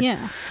that in there.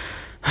 Yeah.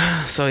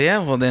 So yeah,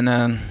 well then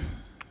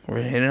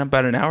we're hitting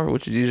about an hour,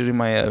 which is usually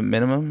my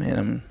minimum,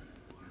 and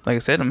like I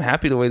said, I'm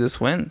happy the way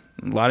this went.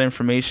 A lot of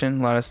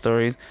information, a lot of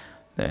stories.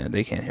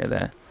 They can't hear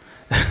that.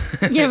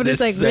 Yeah, but it's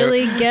like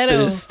really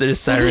ghetto. There's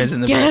sirens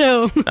in the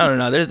ghetto.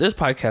 No. There's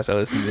podcasts I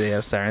listen to. They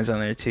have sirens on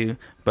there too.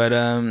 But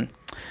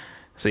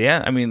so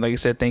yeah, I mean, like I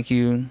said, thank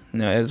you,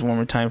 as one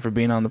more time for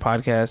being on the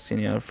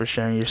podcast. For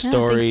sharing your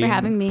story, thanks for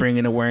having me.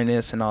 Bringing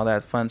awareness and all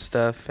that fun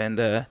stuff,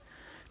 and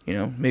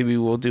maybe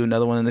we'll do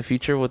another one in the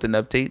future with an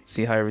update,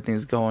 see how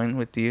everything's going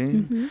with you.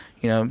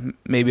 Mm-hmm.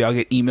 Maybe I'll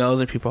get emails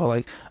and people are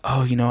like,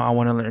 oh, I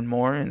want to learn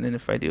more. And then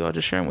if I do, I'll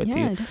just share them with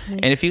you. Definitely.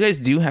 And if you guys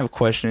do have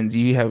questions,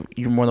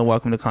 you're more than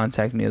welcome to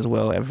contact me as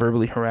well at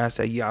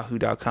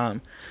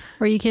verballyharassed@yahoo.com.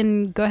 Or you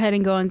can go ahead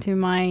and go onto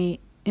my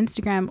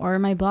Instagram or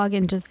my blog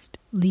and just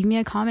leave me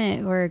a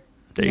comment or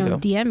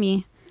DM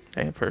me.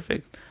 Okay,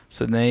 perfect.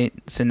 So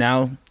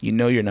now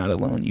you're not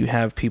alone. You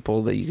have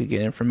people that you could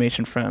get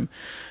information from.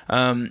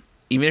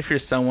 Even if you're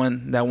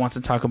someone that wants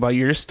to talk about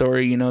your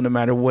story, no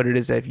matter what it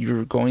is that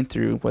you're going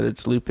through, whether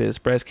it's lupus,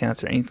 breast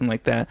cancer, anything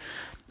like that,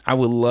 I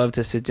would love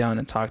to sit down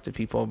and talk to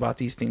people about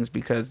these things,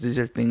 because these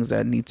are things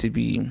that need to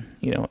be,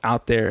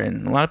 out there.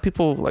 And a lot of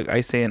people, like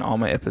I say in all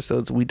my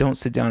episodes, we don't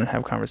sit down and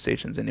have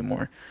conversations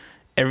anymore.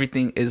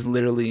 Everything is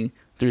literally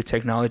through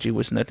technology,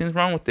 which nothing's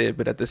wrong with it.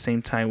 But at the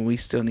same time, we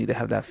still need to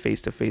have that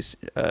face-to-face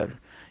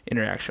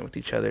interaction with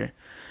each other.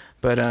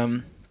 But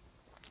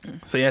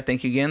so yeah,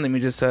 thank you again. Let me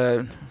just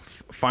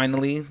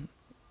finally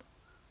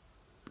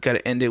got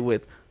to end it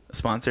with a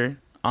sponsor,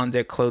 On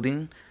Deck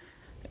Clothing.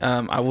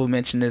 I will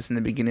mention this in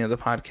the beginning of the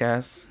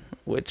podcast,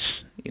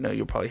 which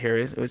you'll probably hear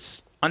it.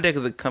 Which On Deck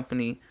is a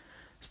company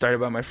started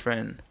by my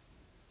friend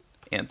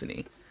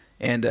Anthony,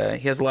 and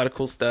he has a lot of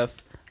cool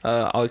stuff.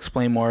 I'll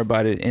explain more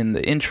about it in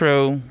the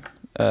intro,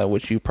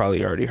 which you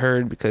probably already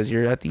heard because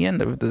you're at the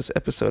end of this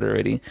episode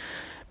already.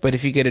 But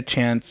if you get a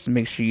chance,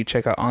 make sure you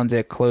check out On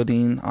Deck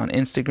Clothing on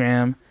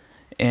Instagram.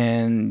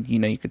 And,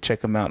 you could check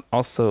them out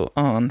also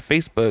on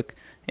Facebook.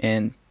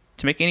 And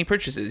to make any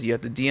purchases, you have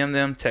to DM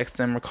them, text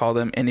them, or call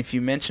them. And if you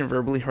mention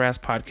Verbally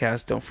Harassed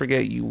Podcast, don't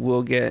forget you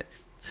will get,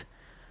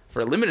 for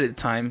a limited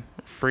time,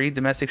 free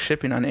domestic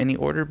shipping on any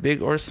order,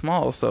 big or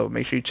small. So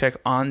make sure you check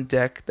On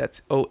Deck.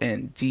 That's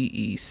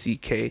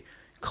ONDECK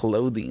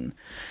Clothing.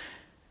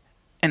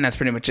 And that's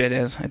pretty much it,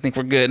 as I think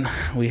we're good.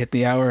 We hit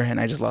the hour,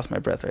 and I just lost my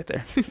breath right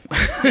there.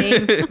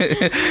 Same.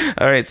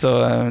 All right,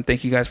 so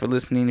thank you guys for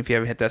listening. If you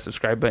haven't hit that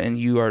subscribe button,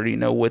 you already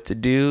know what to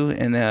do.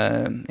 And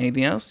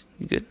anything else?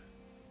 You good?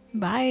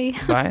 Bye.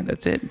 Bye.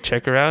 That's it.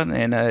 Check her out,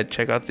 and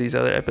check out these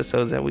other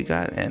episodes that we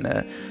got.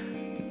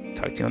 And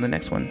talk to you on the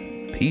next one.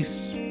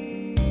 Peace.